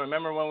tell the story.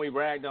 Remember when we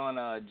bragged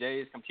on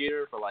Jay's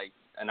computer for like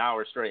an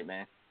hour straight,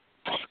 man?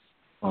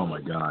 Oh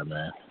my God,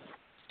 man!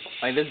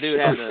 Like this dude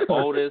had the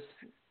oldest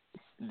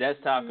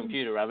desktop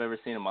computer I've ever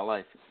seen in my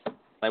life.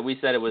 Like we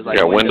said, it was like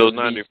Windows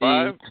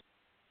 95,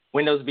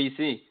 Windows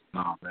BC.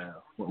 Nah, man.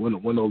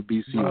 Windows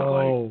BC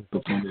was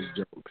like the funniest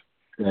joke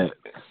that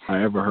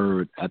I ever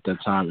heard at that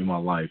time in my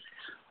life.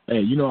 Hey,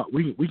 you know,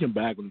 we can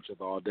bag on each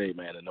other all day,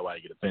 man, and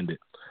nobody get offended.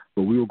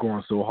 But we were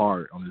going so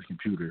hard on this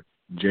computer.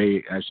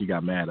 Jay actually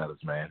got mad at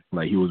us, man.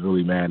 Like he was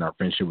really mad. Our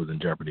friendship was in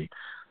jeopardy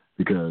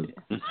because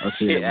I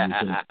said,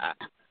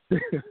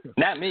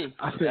 not me.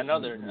 I said,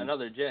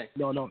 another Jay.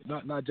 No,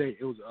 not Jay.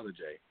 It was the other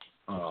Jay.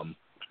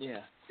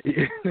 Yeah.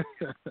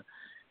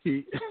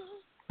 He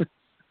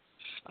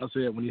I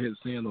said when he hit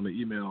send on the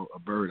email, a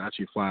bird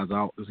actually flies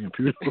out. This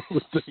computer.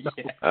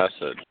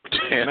 That's a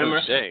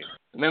damn shame.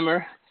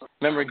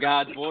 Remember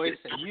God's voice?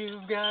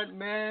 You've got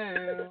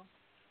mail.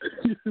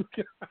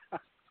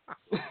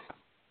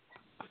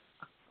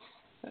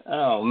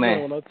 Oh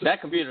man,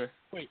 that computer.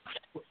 Wait,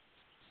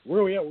 where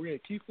are we at? We're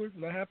at Keesler.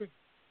 Did that happen?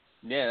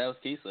 Yeah, that was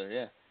Keesler.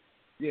 Yeah.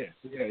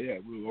 Yeah.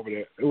 We were over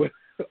there. It was,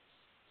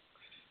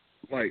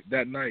 like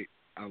that night,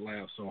 I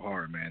laughed so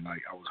hard, man.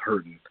 Like I was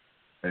hurting,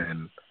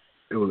 and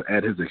it was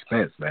at his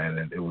expense, man.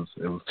 And it was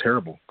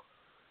terrible.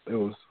 It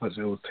was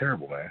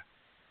terrible, man.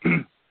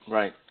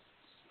 Right.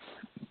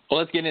 Well,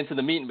 let's get into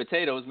the meat and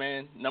potatoes,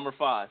 man. Number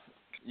 5.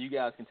 You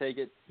guys can take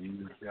it.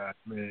 You got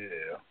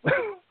mail.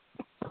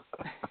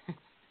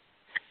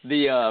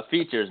 The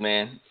features,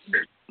 man.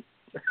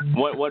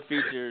 What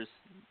features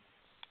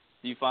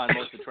do you find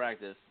most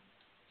attractive?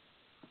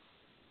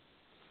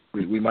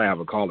 We might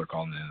have a caller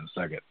calling in a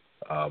second.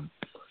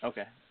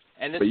 Okay.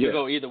 And this could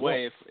go either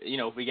way.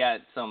 If we got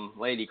some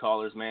lady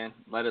callers, man,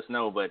 let us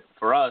know. But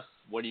for us,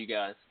 what do you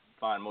guys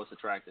find most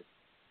attractive?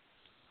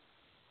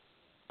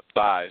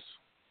 Thighs.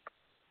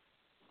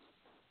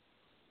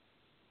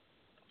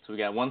 So we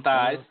got one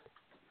thighs.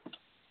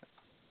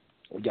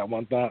 We got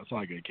one thigh. It's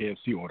like a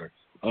KFC order.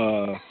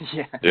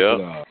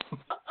 Yeah.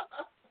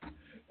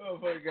 Oh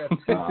my God!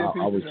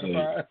 I would say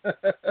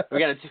we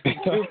got a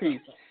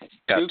two-piece.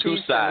 Got two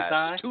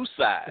sides. Two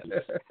sides.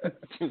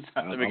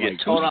 Let me get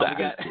two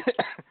sides.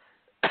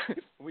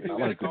 We do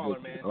got a caller,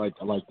 man. I like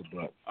the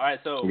butt. All right,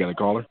 so we got a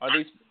caller.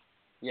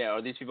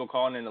 Are these people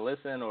calling in to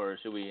listen, or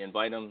should we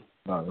invite them?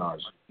 No.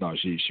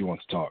 She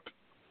wants to talk.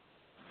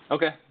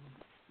 Okay.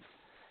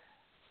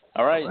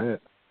 All right.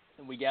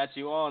 We got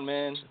you on,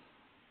 man.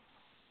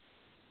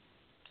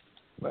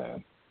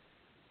 Man.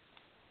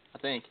 I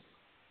think.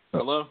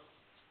 Hello?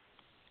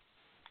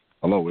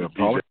 Hello, we have a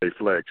caller? DJ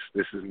Flex.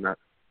 This is not...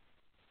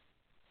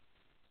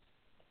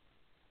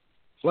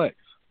 Flex.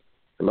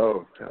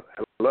 Hello.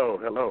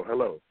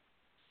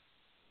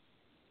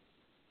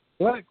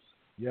 Flex.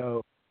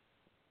 Yo.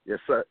 Yes,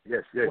 sir.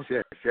 Yes,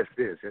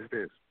 it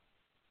is.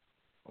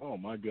 Oh,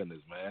 my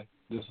goodness, man.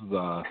 This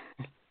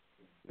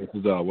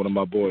is one of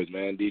my boys,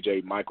 man,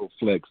 DJ Michael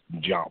Flex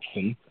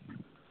Johnson,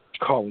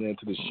 calling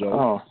into the show.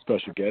 Oh.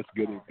 Special guest.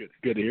 Good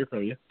to hear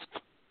from you.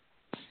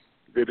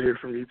 Good to hear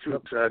from you,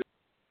 too. Try to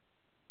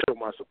show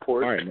my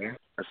support. All right, man.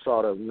 I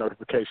saw the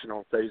notification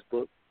on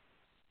Facebook.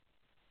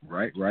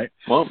 Right.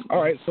 Well,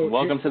 all right. So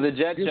welcome to the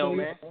Jet Show,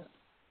 man.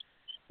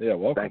 Yeah,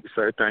 welcome. Thank you,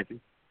 sir. Thank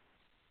you.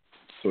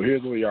 So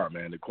here's where we are,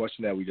 man. The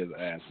question that we just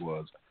asked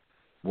was,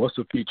 what's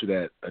the feature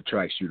that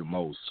attracts you the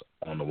most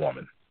on the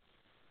woman?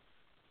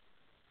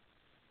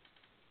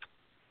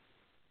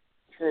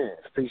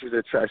 Feature that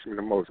attracts me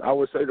the most. I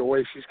would say the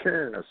way she's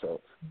carrying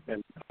herself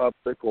in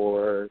public,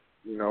 or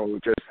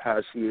just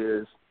how she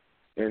is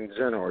in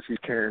general. If she's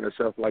carrying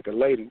herself like a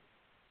lady,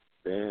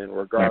 then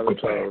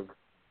regardless of.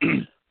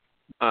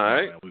 All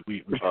right.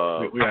 We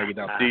gotta get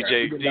down to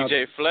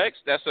DJ Flex,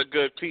 that's a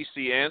good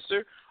PC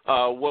answer.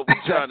 What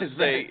we're trying to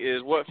say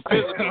is what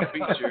physical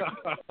feature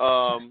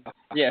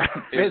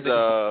is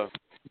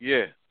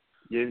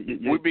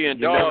we're being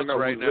dogs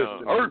right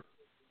now.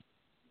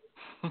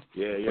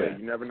 Yeah. You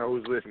never know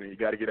who's listening. You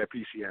got to get that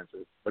PC answer.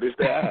 But it's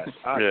the ass,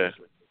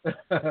 obviously.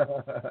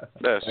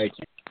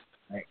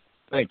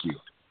 Thank you.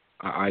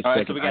 I All right,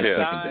 second, so we got I a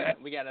second thigh,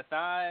 that. we got a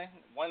thigh,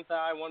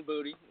 one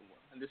booty.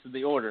 And this is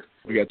the order.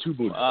 We got two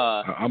booties.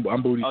 I'm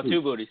booty. Oh,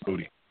 two booties.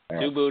 Booty.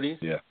 Two booties.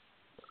 Yeah.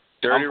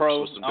 Dirty, I'm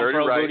pro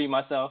right. booty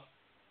myself.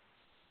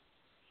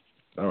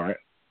 All right.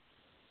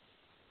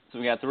 So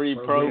we got 3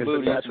 pro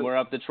booties, and we're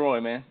up to Troy,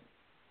 man.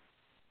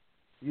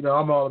 You know,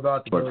 I'm all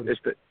about the booty.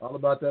 It's All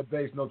about that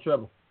bass, no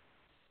treble.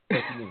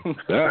 What you mean?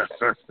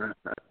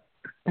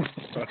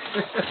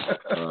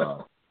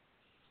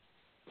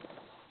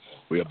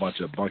 We a bunch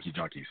of bunky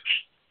junkies.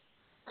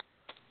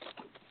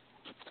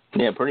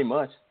 Yeah, pretty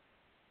much.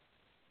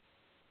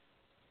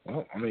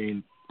 Well, I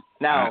mean,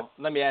 Now,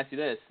 let me ask you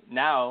this.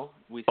 Now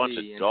we Bunch see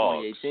of in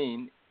dogs.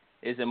 2018,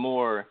 is it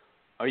more,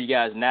 are you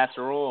guys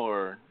natural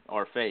or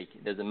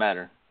fake? Does it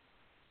matter?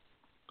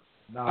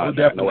 Nah, we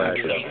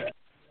definitely.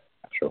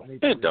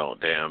 It don't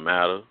damn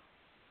matter.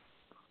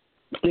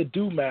 it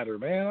do matter,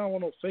 man. I don't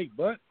want no fake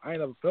butt. I ain't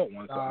never felt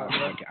one. So I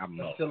don't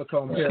know.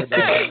 Silicone paradise.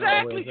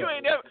 Exactly. You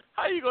ain't never.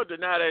 How you gonna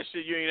deny that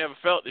shit? You ain't never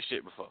felt this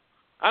shit before.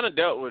 I done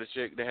dealt with a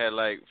chick that had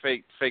like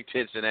fake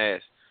tits and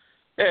ass.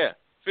 Yeah,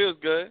 feels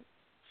good.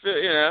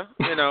 You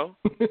know,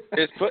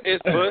 it's pussy.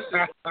 It's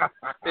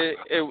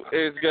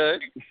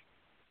good.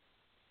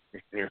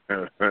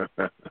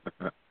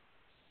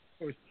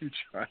 What you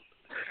trying?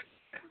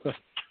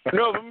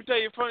 No, let me tell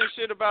you a funny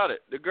shit about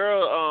it. The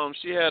girl,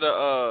 she had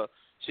a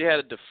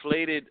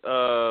deflated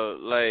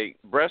like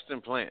breast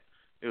implant.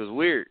 It was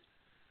weird.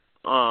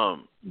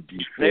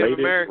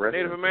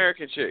 Native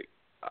American chick.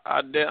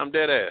 I'm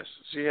dead ass.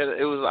 She had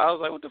I was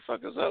like, what the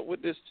fuck is up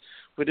with this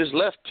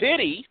left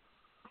titty?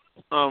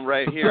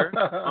 Right here.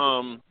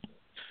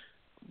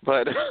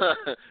 But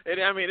it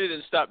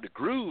didn't stop the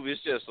groove.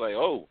 It's just like,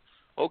 oh,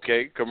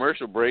 okay,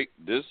 commercial break.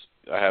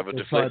 I have a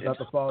deflated. About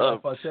to fall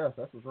off our chest.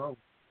 That's what's wrong.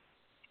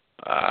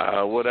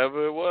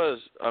 Whatever it was.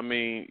 I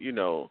mean,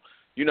 you're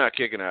not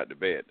kicking her out the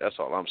bed. That's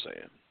all I'm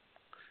saying.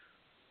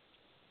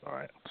 All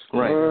right.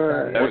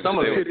 Right. Evan, some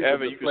of it,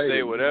 Evan, you can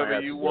say whatever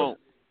you want.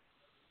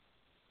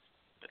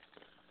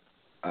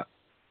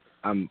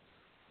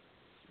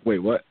 Wait,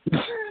 what?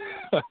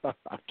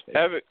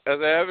 Evan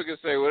can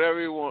say whatever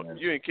you want.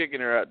 You ain't kicking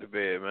her out the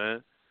bed,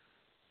 man.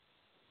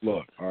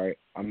 Look, all right.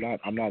 I'm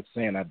not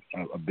saying I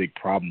have a big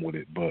problem with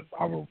it, but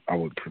I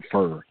would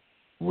prefer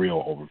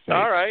real over fake.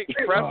 All right,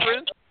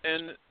 preference,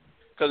 and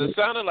because it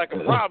sounded like a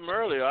problem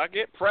earlier. I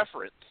get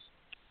preference.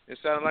 It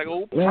sounded like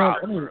a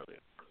problem earlier.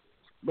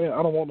 Man,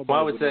 I don't want nobody Well,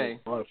 I would say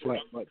flat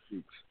butt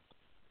cheeks.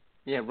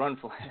 Yeah, run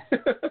flat.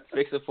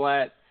 Fix a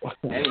flat.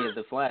 Any of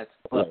the flats.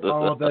 I don't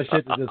want that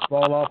shit to just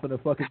fall off in the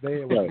fucking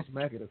bed when you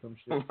smack it or some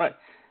shit. Right.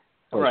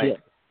 Oh, Right.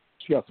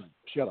 She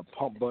got a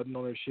pump button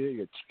on her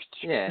shit.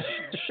 Yeah.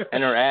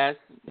 And her ass.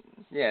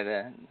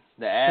 Yeah,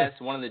 the ass.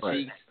 One of the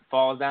cheeks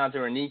falls down to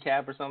her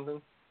kneecap or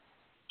something.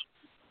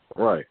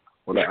 Right.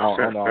 Well, I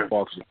don't know how it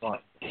falls to the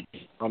front. I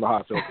don't know how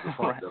it fell to the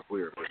front. That's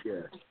weird, but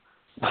yeah.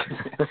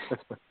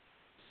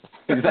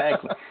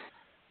 Exactly.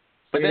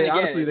 But then again,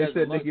 honestly, they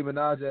said Nicki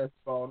Minaj ass is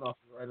falling off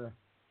right now.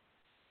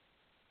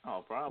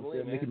 Oh, probably.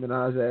 Man. Nicki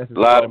Minaj ass is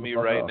Lie to falling me the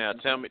fuck right off. now.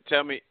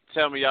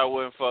 Tell me y'all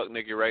wouldn't fuck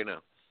Nicki right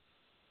now.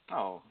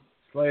 Oh.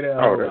 Slay that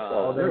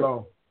all day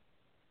long.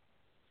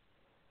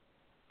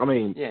 I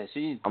mean, yeah,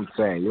 I'm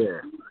saying,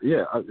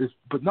 yeah.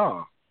 But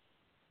no.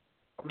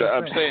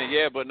 I'm saying,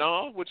 yeah, but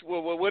no.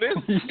 What is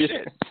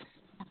it?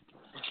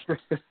 Shit.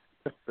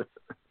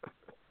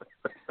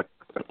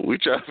 We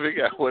try to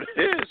figure out what it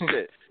is.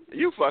 Shit.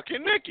 You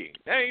fucking Nicki.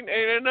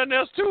 Ain't nothing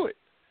else to it.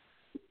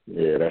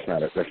 Yeah, that's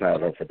not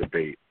up for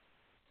debate.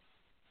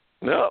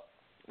 No,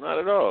 not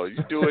at all.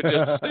 You do it just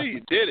to see.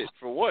 You did it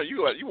for what?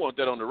 You want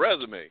that on the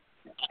resume?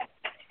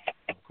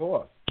 Of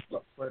course.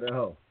 Play that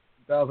hoe.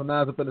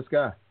 2009's up in the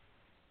sky.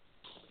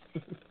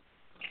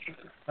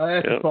 Her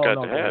ass is falling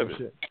off. That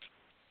shit.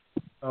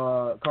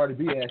 Cardi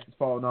B ass is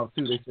falling off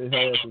too. They said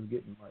her ass was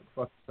getting like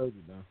fucking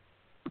surgery now.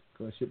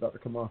 Cause that shit about to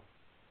come off.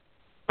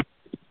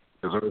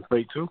 Is hers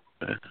fake too?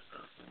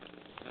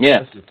 Yeah.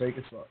 That shit fake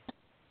as fuck.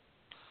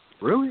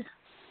 Really?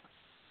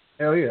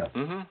 Hell yeah.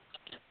 Mhm.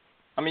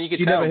 I mean, you could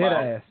She tell. never hit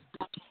her ass.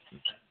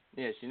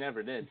 Yeah, she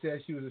never did. She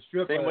said she was a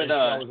stripper. Same with, she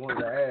always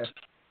wanted her ass.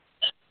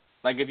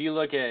 Like if you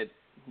look at,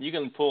 you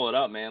can pull it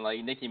up, man.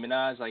 Like Nicki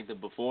Minaj, like the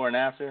before and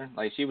after.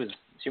 Like she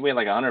weighed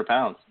like 100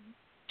 pounds.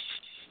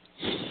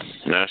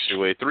 Now she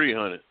weighed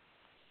 300.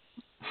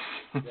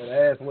 That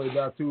ass weighed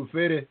about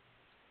 250.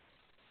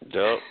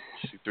 Yup.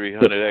 She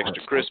 300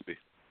 extra crispy.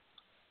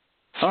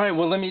 All right,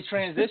 well, let me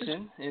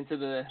transition into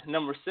the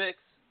number 6.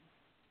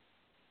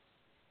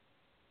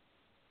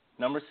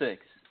 Number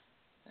 6.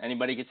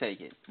 Anybody can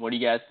take it. What do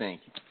you guys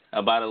think?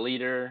 about a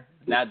leader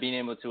not being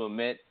able to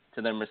admit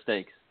to their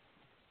mistakes?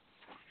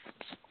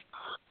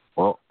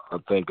 Well, I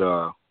think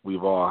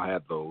we've all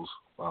had those.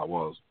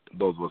 Well,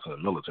 those of us in the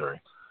military.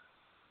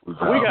 We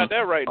got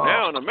that right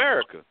now in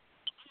America.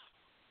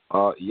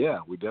 Yeah,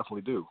 we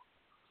definitely do.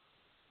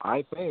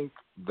 I think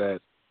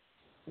that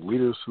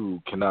leaders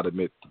who cannot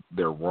admit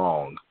they're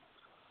wrong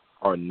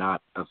are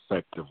not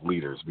effective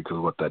leaders, because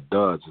what that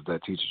does is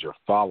that teaches your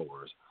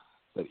followers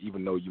that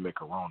even though you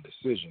make a wrong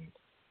decision,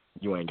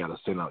 you ain't got to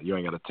you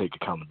ain't got to take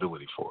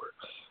accountability for it.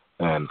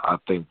 And I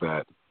think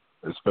that,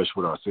 especially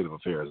with our state of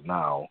affairs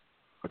now,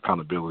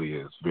 accountability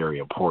is very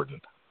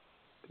important.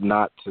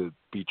 Not to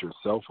beat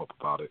yourself up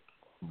about it,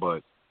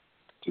 but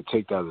to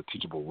take that as a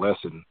teachable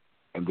lesson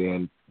and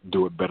then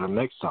do it better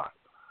next time.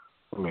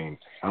 I mean,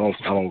 I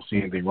don't see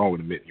anything wrong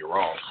with admitting you're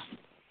wrong.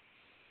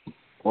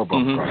 Or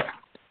cry.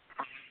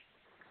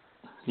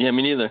 Yeah,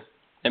 me neither.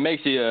 It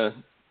makes you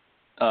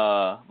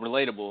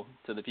relatable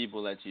to the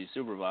people that you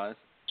supervise.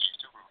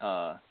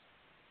 If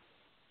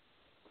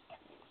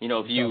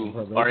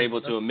you are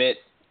able to admit,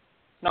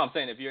 I'm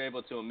saying if you're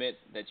able to admit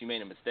that you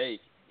made a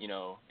mistake,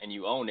 and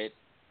you own it,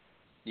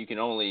 you can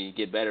only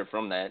get better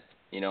from that,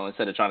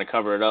 instead of trying to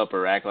cover it up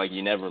or act like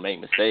you never make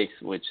mistakes,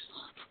 which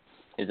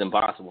is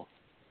impossible.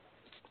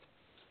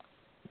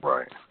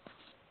 Right.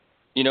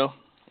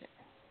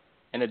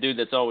 And a dude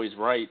that's always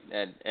right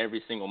at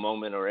every single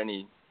moment or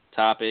any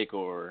topic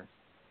to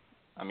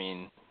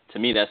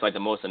me, that's like the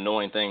most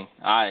annoying thing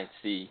I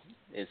see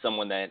is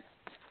someone that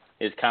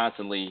is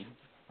constantly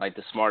like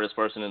the smartest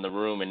person in the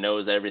room and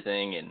knows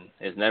everything and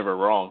is never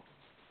wrong.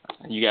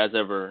 You guys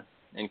ever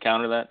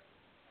encounter that?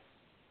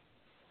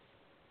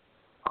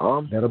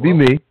 That'll be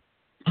me.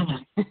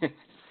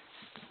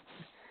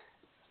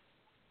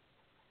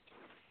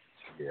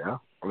 Yeah.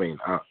 I mean,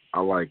 I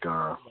like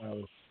to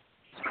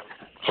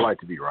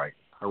be right.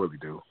 I really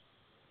do.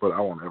 But I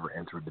won't ever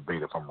enter a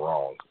debate if I'm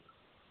wrong.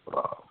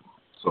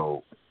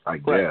 So I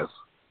guess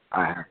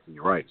I have to be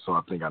right. So I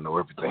think I know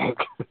everything.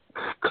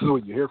 Because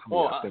when you hear from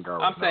me, I think I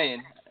already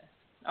know.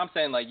 I'm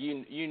saying like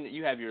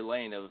you have your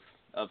lane of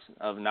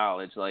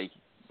knowledge like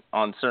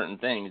on certain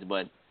things,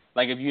 but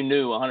like if you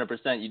knew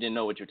 100% you didn't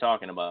know what you're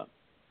talking about,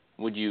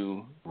 would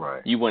you?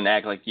 Right. You wouldn't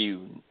act like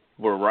you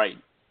were right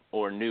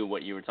or knew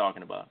what you were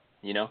talking about.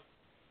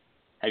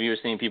 Have you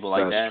ever seen people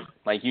like that?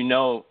 Like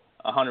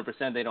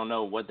 100% they don't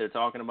know what they're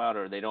talking about,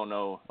 or they don't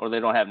know, or they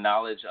don't have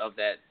knowledge of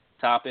that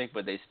topic,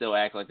 but they still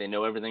act like they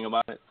know everything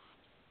about it.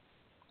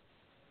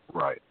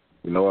 Right.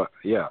 You know what?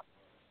 Yeah,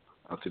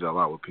 I see that a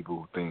lot with people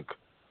who think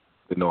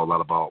they know a lot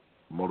about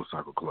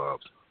motorcycle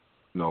clubs.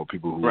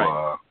 People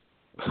who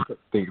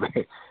think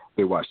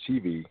they watch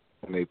TV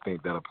and they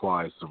think that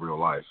applies to real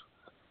life,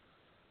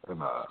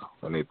 and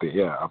they think,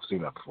 yeah, I've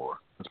seen that before.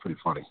 It's pretty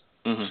funny.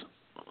 Mm-hmm.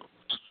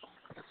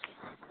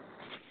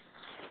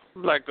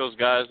 Like those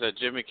guys that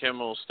Jimmy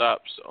Kimmel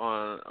stops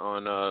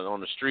on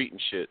the street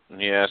and shit, and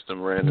he asks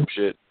them random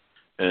shit,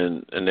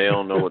 and they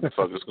don't know what the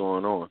fuck is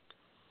going on.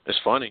 It's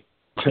funny.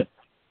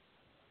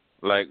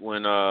 Like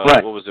when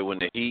what was it when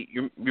the Heat?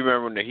 You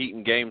remember when the Heat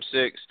in Game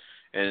 6,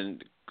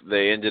 and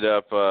they ended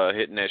up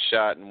hitting that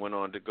shot and went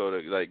on to go to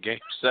like Game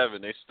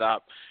 7. They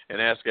stopped and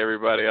asked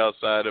everybody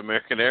outside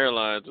American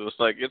Airlines. It was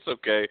like, it's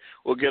okay,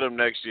 we'll get them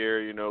next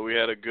year. We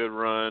had a good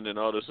run and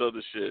all this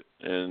other shit,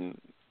 and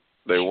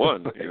they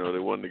won. They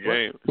won the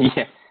game.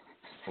 Yeah.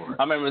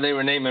 I remember they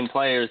were naming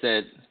players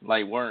that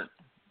like weren't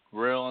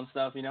real and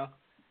stuff. I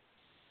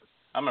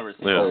remember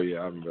seeing. Oh yeah,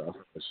 I remember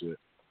that shit.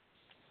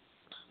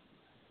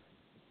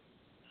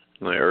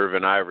 Like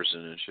Irvin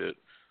Iverson and shit.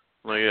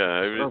 Like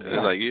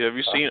have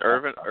you seen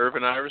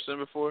Irvin Iverson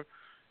before?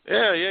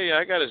 Yeah.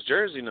 I got his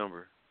jersey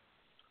number.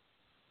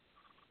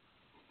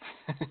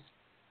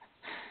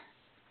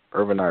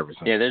 Irvin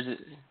Iverson. Yeah,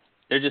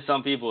 there's just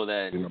some people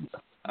that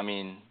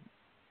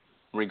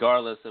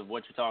regardless of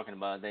what you're talking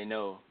about, they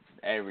know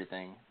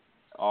everything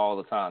all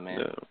the time, man.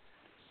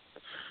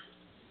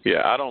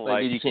 Yeah, I don't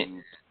like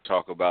to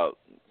talk about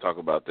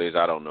things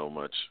I don't know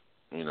much,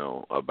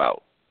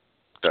 about.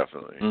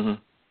 Definitely. Mm-hmm.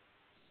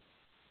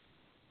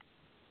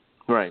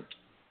 Right.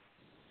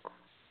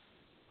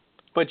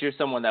 But you're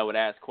someone that would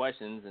ask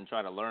questions and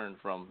try to learn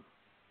from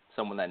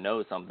someone that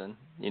knows something.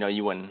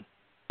 You wouldn't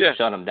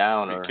shut them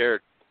down or.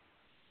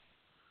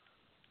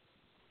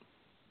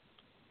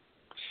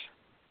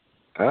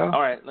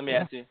 All right, let me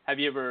ask you. Have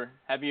you ever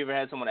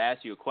had someone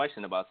ask you a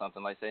question about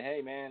something, like say,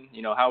 "Hey, man,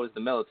 how is the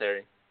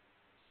military?"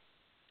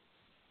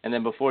 And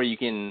then before you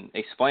can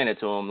explain it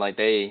to them, like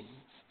they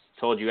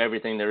told you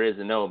everything there is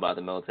to know about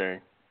the military,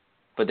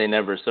 but they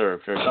never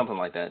served or something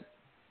like that.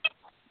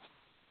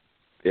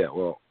 Yeah,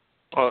 well,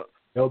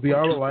 they'll be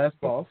our last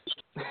boss.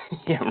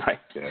 Yeah, right.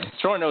 Yeah.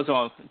 Troy knows who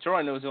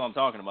I'm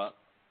talking about.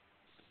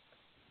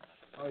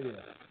 Oh yeah,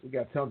 we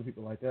got tons of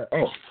people like that.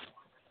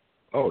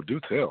 Oh, do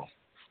tell.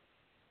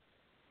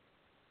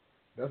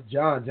 That's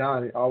John.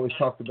 John always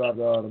talked about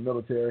the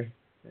military,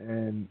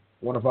 and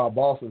one of our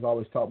bosses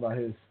always talked about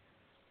his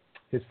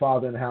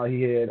father and how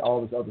he had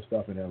all this other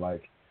stuff in there,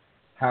 like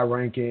high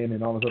ranking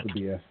and all this other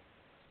BS.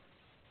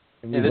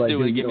 And this dude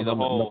would give me the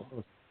whole.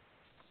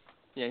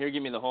 yeah, here,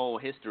 give me the whole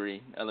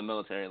history of the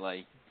military,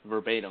 like,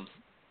 verbatim.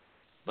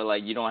 But,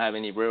 like, you don't have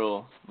any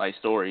real, like,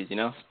 stories, you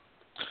know?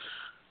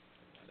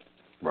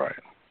 Right.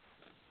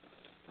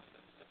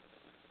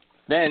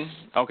 Then,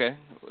 okay,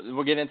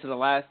 we'll get into the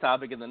last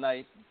topic of the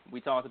night.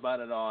 We talked about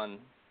it on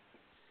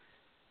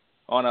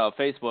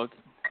Facebook,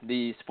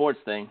 the sports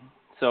thing.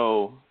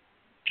 So,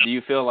 do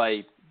you feel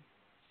like,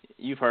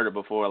 you've heard it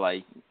before,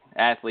 like,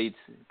 athletes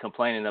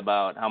complaining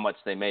about how much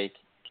they make,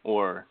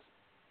 or,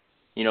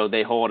 you know,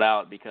 they hold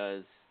out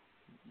because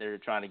they're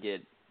trying to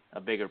get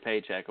a bigger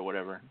paycheck or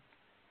whatever,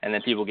 and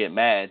then people get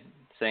mad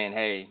saying,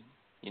 hey,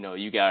 you know,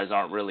 you guys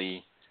aren't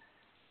really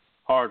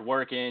hard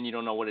working, you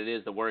don't know what it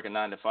is to work a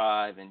 9 to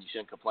 5, and you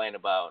shouldn't complain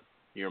about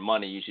your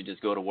money. You should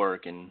just go to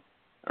work and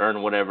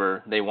earn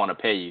whatever they want to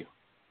pay you.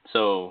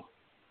 So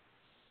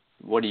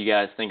what do you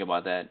guys think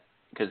about that?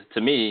 Because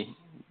to me,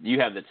 you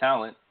have the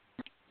talent,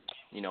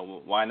 you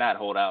know, why not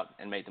hold out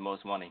and make the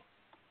most money?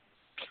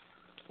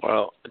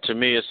 Well, to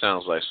me, it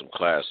sounds like some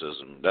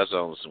classism. That's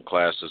only some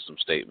classism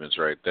statements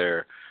right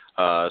there.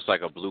 It's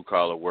like a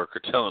blue-collar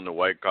worker telling the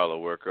white-collar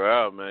worker,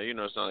 oh, man, you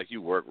know, it's not like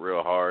you work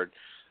real hard,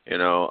 you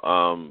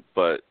know,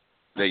 but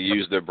they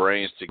use their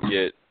brains to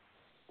get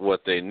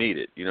what they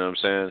needed, you know what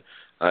I'm saying?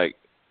 Like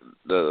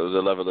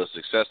the level of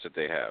success that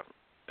they have.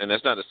 And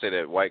that's not to say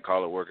that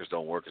white-collar workers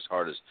don't work as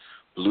hard as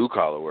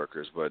blue-collar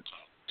workers, but,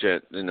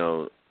 you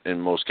know, in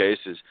most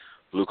cases,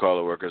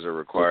 blue-collar workers are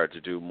required to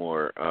do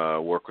more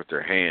work with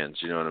their hands,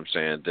 you know what I'm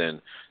saying,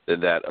 than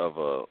that of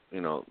a,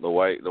 you know, the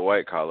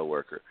white-collar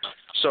worker.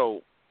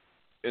 So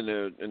in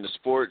the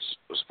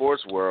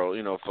sports world,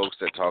 you know, folks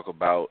that talk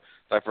about,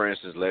 like for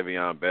instance,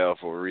 Le'Veon Bell,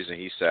 for a reason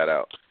he sat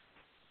out.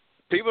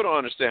 People don't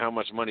understand how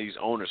much money these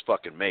owners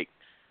fucking make,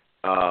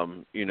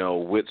 you know,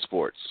 with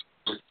sports.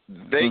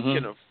 They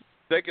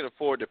can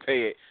afford to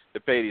pay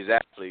these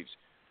athletes.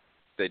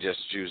 They just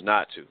choose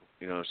not to.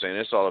 You know what I'm saying?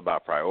 It's all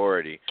about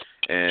priority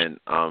and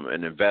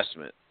an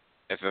investment.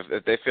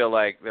 If they feel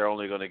like they're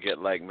only going to get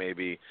like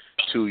maybe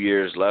 2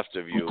 years left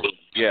of you,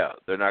 yeah,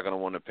 they're not going to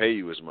want to pay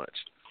you as much.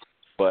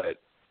 But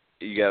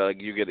you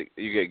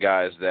get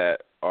guys that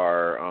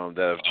are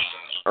that have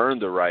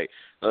earned the right.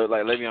 Like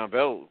Le'Veon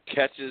Bell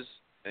catches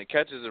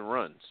and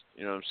runs.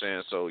 You know what I'm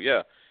saying? So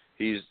yeah,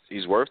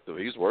 he's worth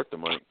the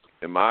money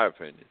in my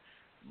opinion.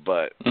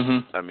 But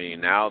I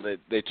mean, now that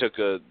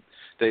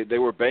they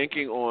were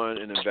banking on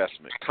an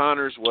investment.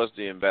 Connors was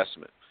the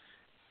investment,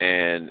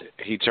 and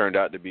he turned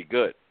out to be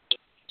good.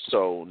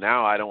 So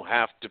now I don't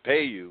have to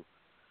pay you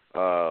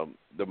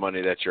the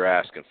money that you're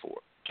asking for.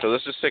 So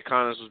let's just say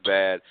Connors was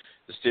bad.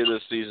 The Steelers'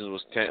 season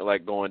was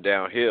like going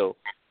downhill.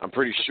 I'm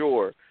pretty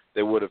sure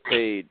they would have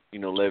paid, you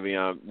know,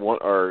 Le'Veon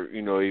or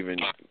you know even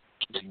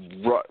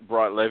brought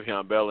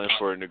Le'Veon Bell in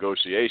for a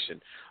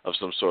negotiation of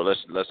some sort.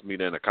 Let's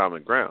meet in a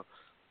common ground.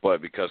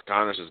 But because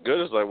Connors is good,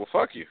 it's like, well,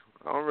 fuck you.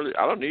 I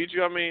don't need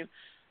you. I mean,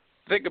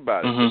 think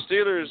about it. The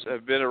Steelers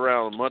have been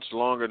around much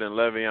longer than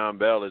Le'Veon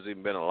Bell has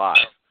even been alive.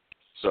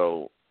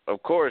 So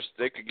of course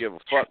they could give a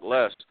fuck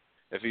less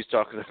if he's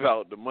talking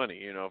about the money.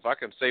 You know, if I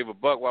can save $1,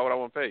 why would I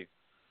want to pay you?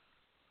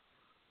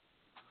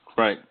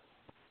 Right.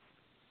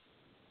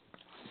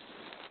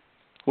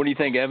 What do you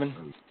think,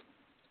 Evan?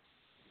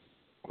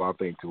 Well, I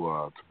think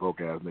to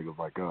broke ass niggas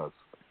like us,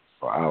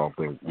 I don't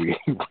think we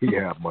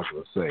have much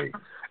of a say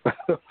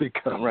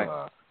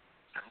because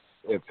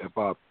if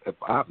I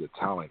have the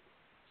talent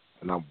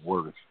and I'm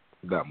worth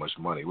that much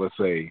money, let's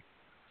say,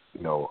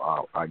 you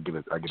know, I get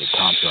a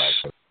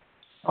contract.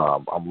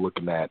 I'm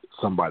looking at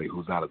somebody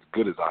who's not as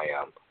good as I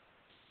am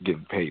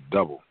getting paid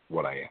double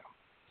what I am,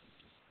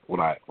 what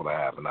I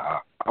have, and I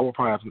will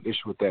probably have an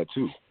issue with that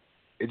too.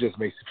 It just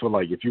makes me feel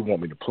like if you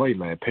want me to play,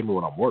 man, pay me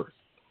what I'm worth,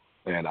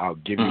 and I'll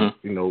give you,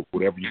 you know,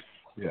 whatever you.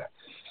 Yeah.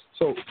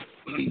 So,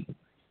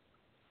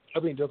 I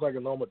mean, just like a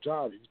normal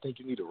job, if you think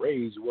you need a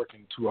raise, you're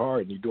working too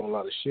hard and you're doing a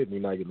lot of shit and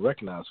you're not getting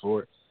recognized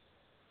for it,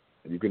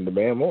 and you can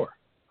demand more.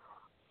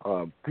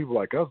 People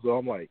like us, though,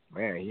 I'm like,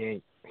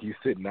 man, he's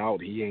sitting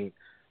out, he ain't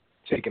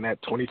taking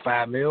that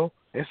 $25 million.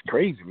 It's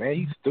crazy, man.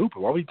 He's stupid.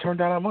 Why would he turn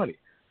down that money?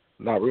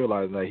 Not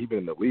realizing that he's been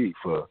in the league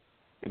for,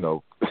 you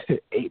know,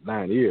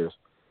 8-9 years.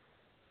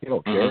 He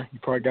don't care. He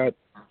probably got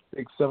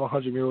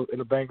 $600-700 million in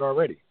the bank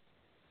already.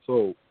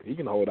 So he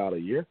can hold out a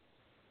year.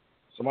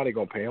 Somebody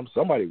gonna pay him.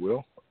 Somebody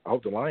will. I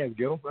hope the Lions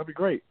get him. That'd be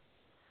great.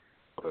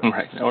 But,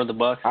 right. Or the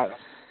Bucks. I'm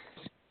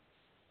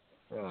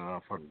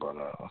fucking about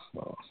that.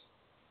 No.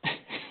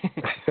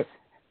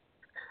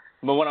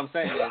 But what I'm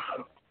saying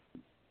is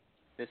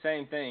the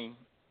same thing.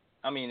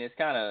 I mean, it's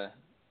kind of,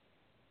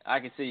 I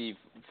can see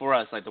for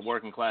us, like the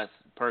working class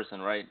person,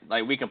 right?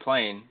 Like we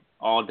complain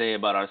all day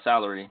about our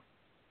salary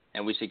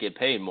and we should get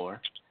paid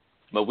more,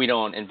 but we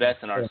don't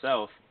invest in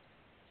ourselves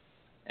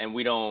and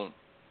we don't,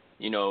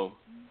 you know,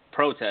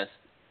 protest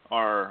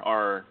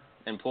our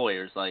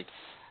employers. Like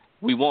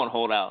we won't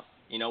hold out.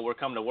 You know, we're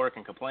coming to work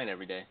and complain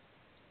every day.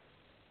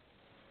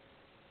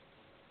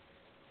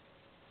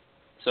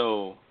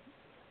 So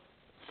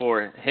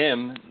for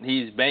him,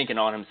 he's banking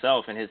on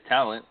himself and his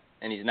talent,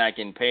 and he's not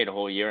getting paid a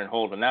whole year and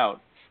holding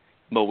out.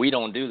 But we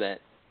don't do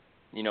that.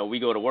 we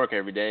go to work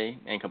every day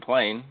and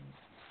complain,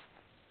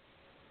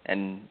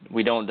 and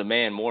we don't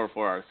demand more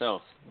for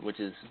ourselves, which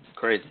is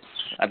crazy.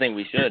 I think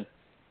we should.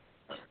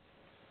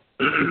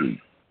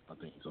 I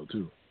think so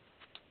too.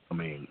 I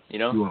mean,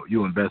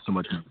 you invest so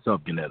much in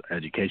yourself, getting that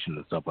education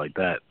and stuff like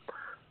that,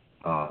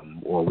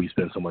 or we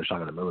spend so much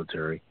time in the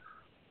military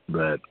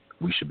that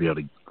we should be able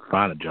to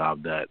find a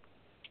job that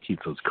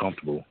keeps us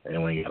comfortable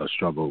and we ain't got to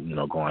struggle,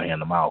 going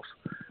hand to mouth.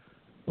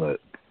 But,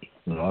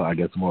 I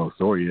guess the moral of the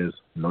story is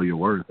know your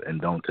worth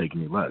and don't take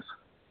any less.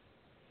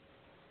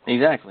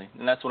 Exactly.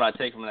 And that's what I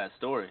take from that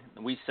story.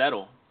 We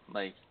settle,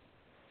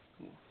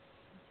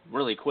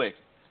 really quick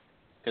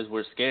because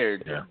we're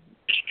scared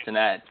to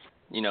not,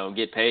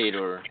 get paid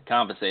or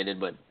compensated.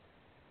 But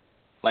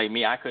like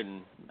me, I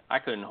couldn't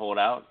hold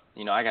out.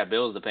 I got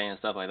bills to pay and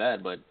stuff like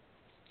that, but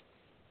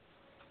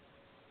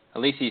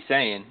at least he's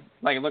saying,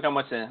 look how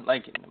much,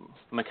 like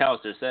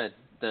McAllister said,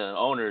 the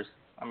owners,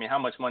 how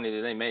much money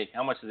do they make?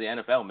 How much does the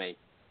NFL make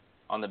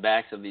on the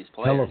backs of these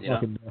players,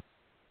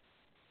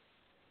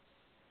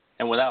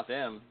 And without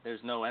them, there's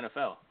no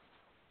NFL.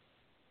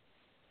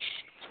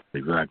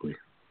 Exactly.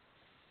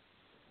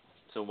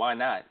 So why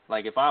not?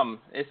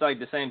 It's like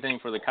the same thing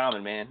for the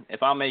common man.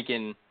 If I'm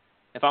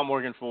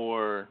working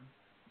for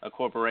a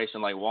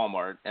corporation like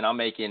Walmart and I'm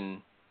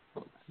making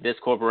this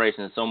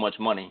corporation so much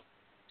money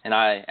and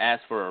I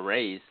ask for a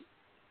raise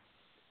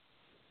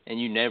and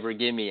you never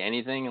give me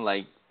anything,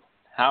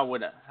 how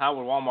would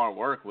Walmart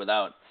work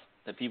without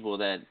the people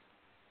that,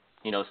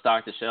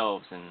 stock the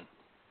shelves and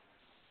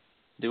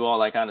do all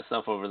that kind of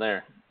stuff over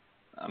there?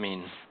 I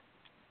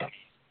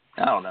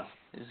don't know.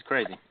 This is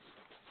crazy.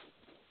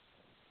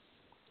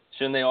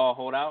 Shouldn't they all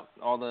hold out,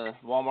 all the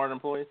Walmart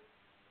employees?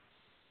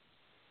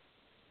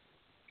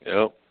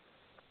 Yep.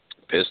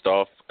 Pissed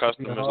off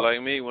customers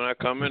like me when I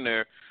come in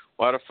there.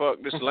 Why the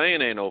fuck this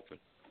lane ain't open?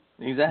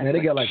 Exactly. Man,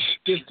 they got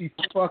 50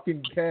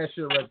 fucking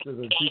cashier registers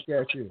and 2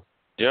 cashiers.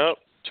 Yep.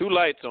 2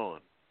 lights on.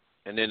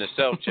 And then a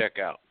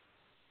self-checkout.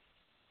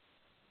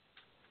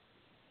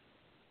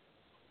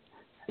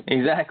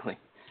 Exactly.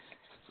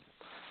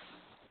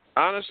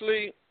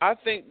 Honestly, I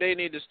think they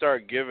need to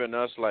start giving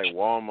us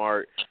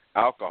Walmart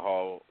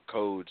alcohol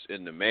codes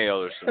in the mail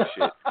or some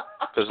shit.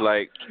 Because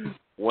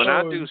when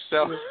I do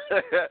self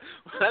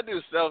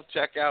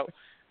checkout,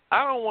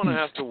 I don't want to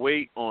have to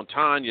wait on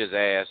Tanya's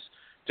ass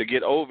to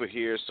get over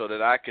here so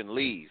that I can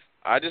leave.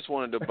 I just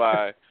wanted to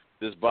buy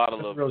this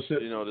bottle of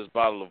this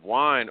bottle of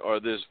wine or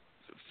this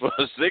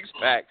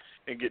 6-pack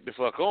and get the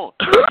fuck on.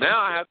 Now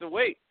I have to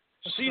wait.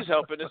 She's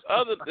helping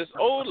this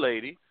old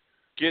lady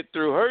get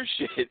through her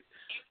shit.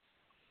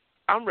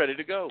 I'm ready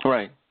to go.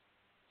 Right.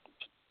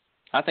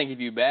 I think if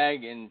you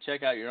bag and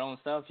check out your own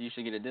stuff, you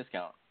should get a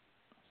discount.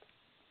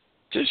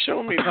 Just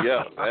show me,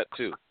 that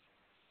too.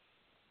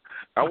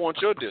 I want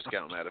your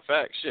discount, matter of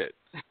fact. Shit.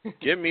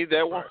 Give me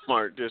that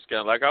Walmart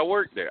discount. I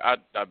worked there. I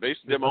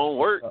basically did my own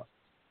work.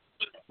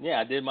 Yeah,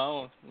 I did my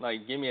own.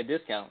 Give me a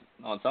discount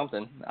on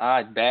something.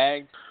 I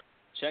bagged,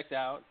 checked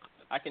out.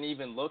 I can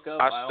even look up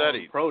my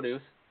own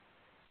produce.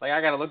 I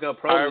got to look up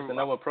produce and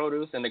know what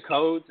produce and the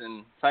codes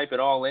and type it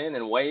all in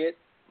and weigh it.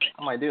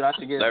 I'm like, dude, I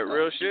should get that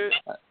real shit.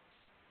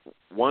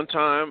 One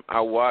time I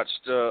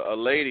watched a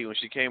lady when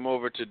she came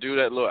over to do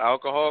that little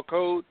alcohol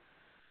code,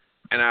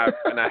 and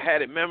I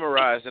had it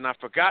memorized and I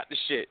forgot the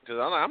shit because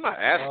I'm not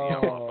asking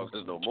y'all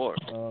motherfuckers no more.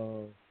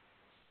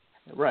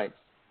 Right.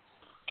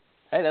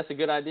 Hey, that's a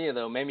good idea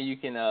though. Maybe you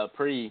can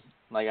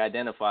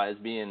identify as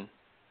being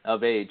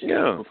of age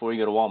before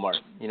you go to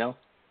Walmart.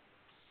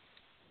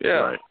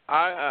 Yeah,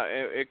 right.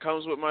 It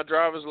comes with my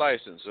driver's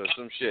license or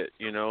some shit.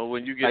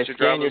 When you get your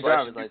driver's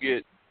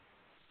license,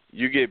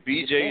 you get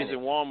BJ's and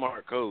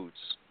Walmart codes.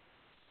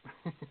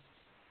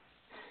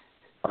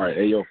 All right,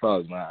 hey yo,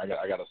 fellas, man,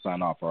 I got to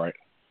sign off. All right.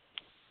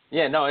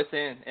 Yeah, no, it's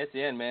in. It's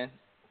the end, man.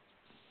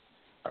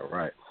 All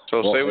right.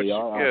 So say what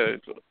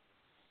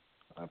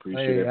I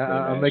appreciate it.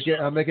 I'm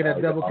making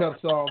that double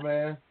cup song,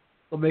 man.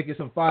 I'm making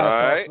some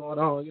fire going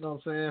on. You know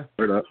what I'm saying?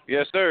 Word up.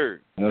 Yes,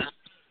 sir.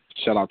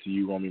 Shout out to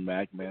you, Romy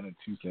Mac, man, and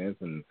 2 Cents,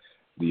 and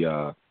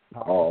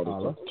all the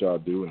stuff that y'all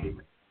do, and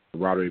the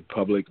Rotary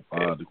Public,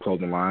 the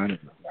clothing line,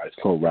 Ice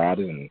Cold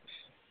Riders, and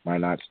Might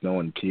Not Snow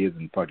and Kids,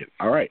 and fuck it.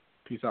 All right.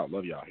 Peace out.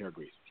 Love y'all. Hair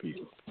grease. Peace.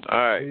 All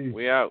right. Peace.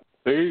 We out.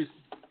 Peace.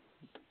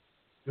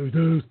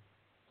 Deuce.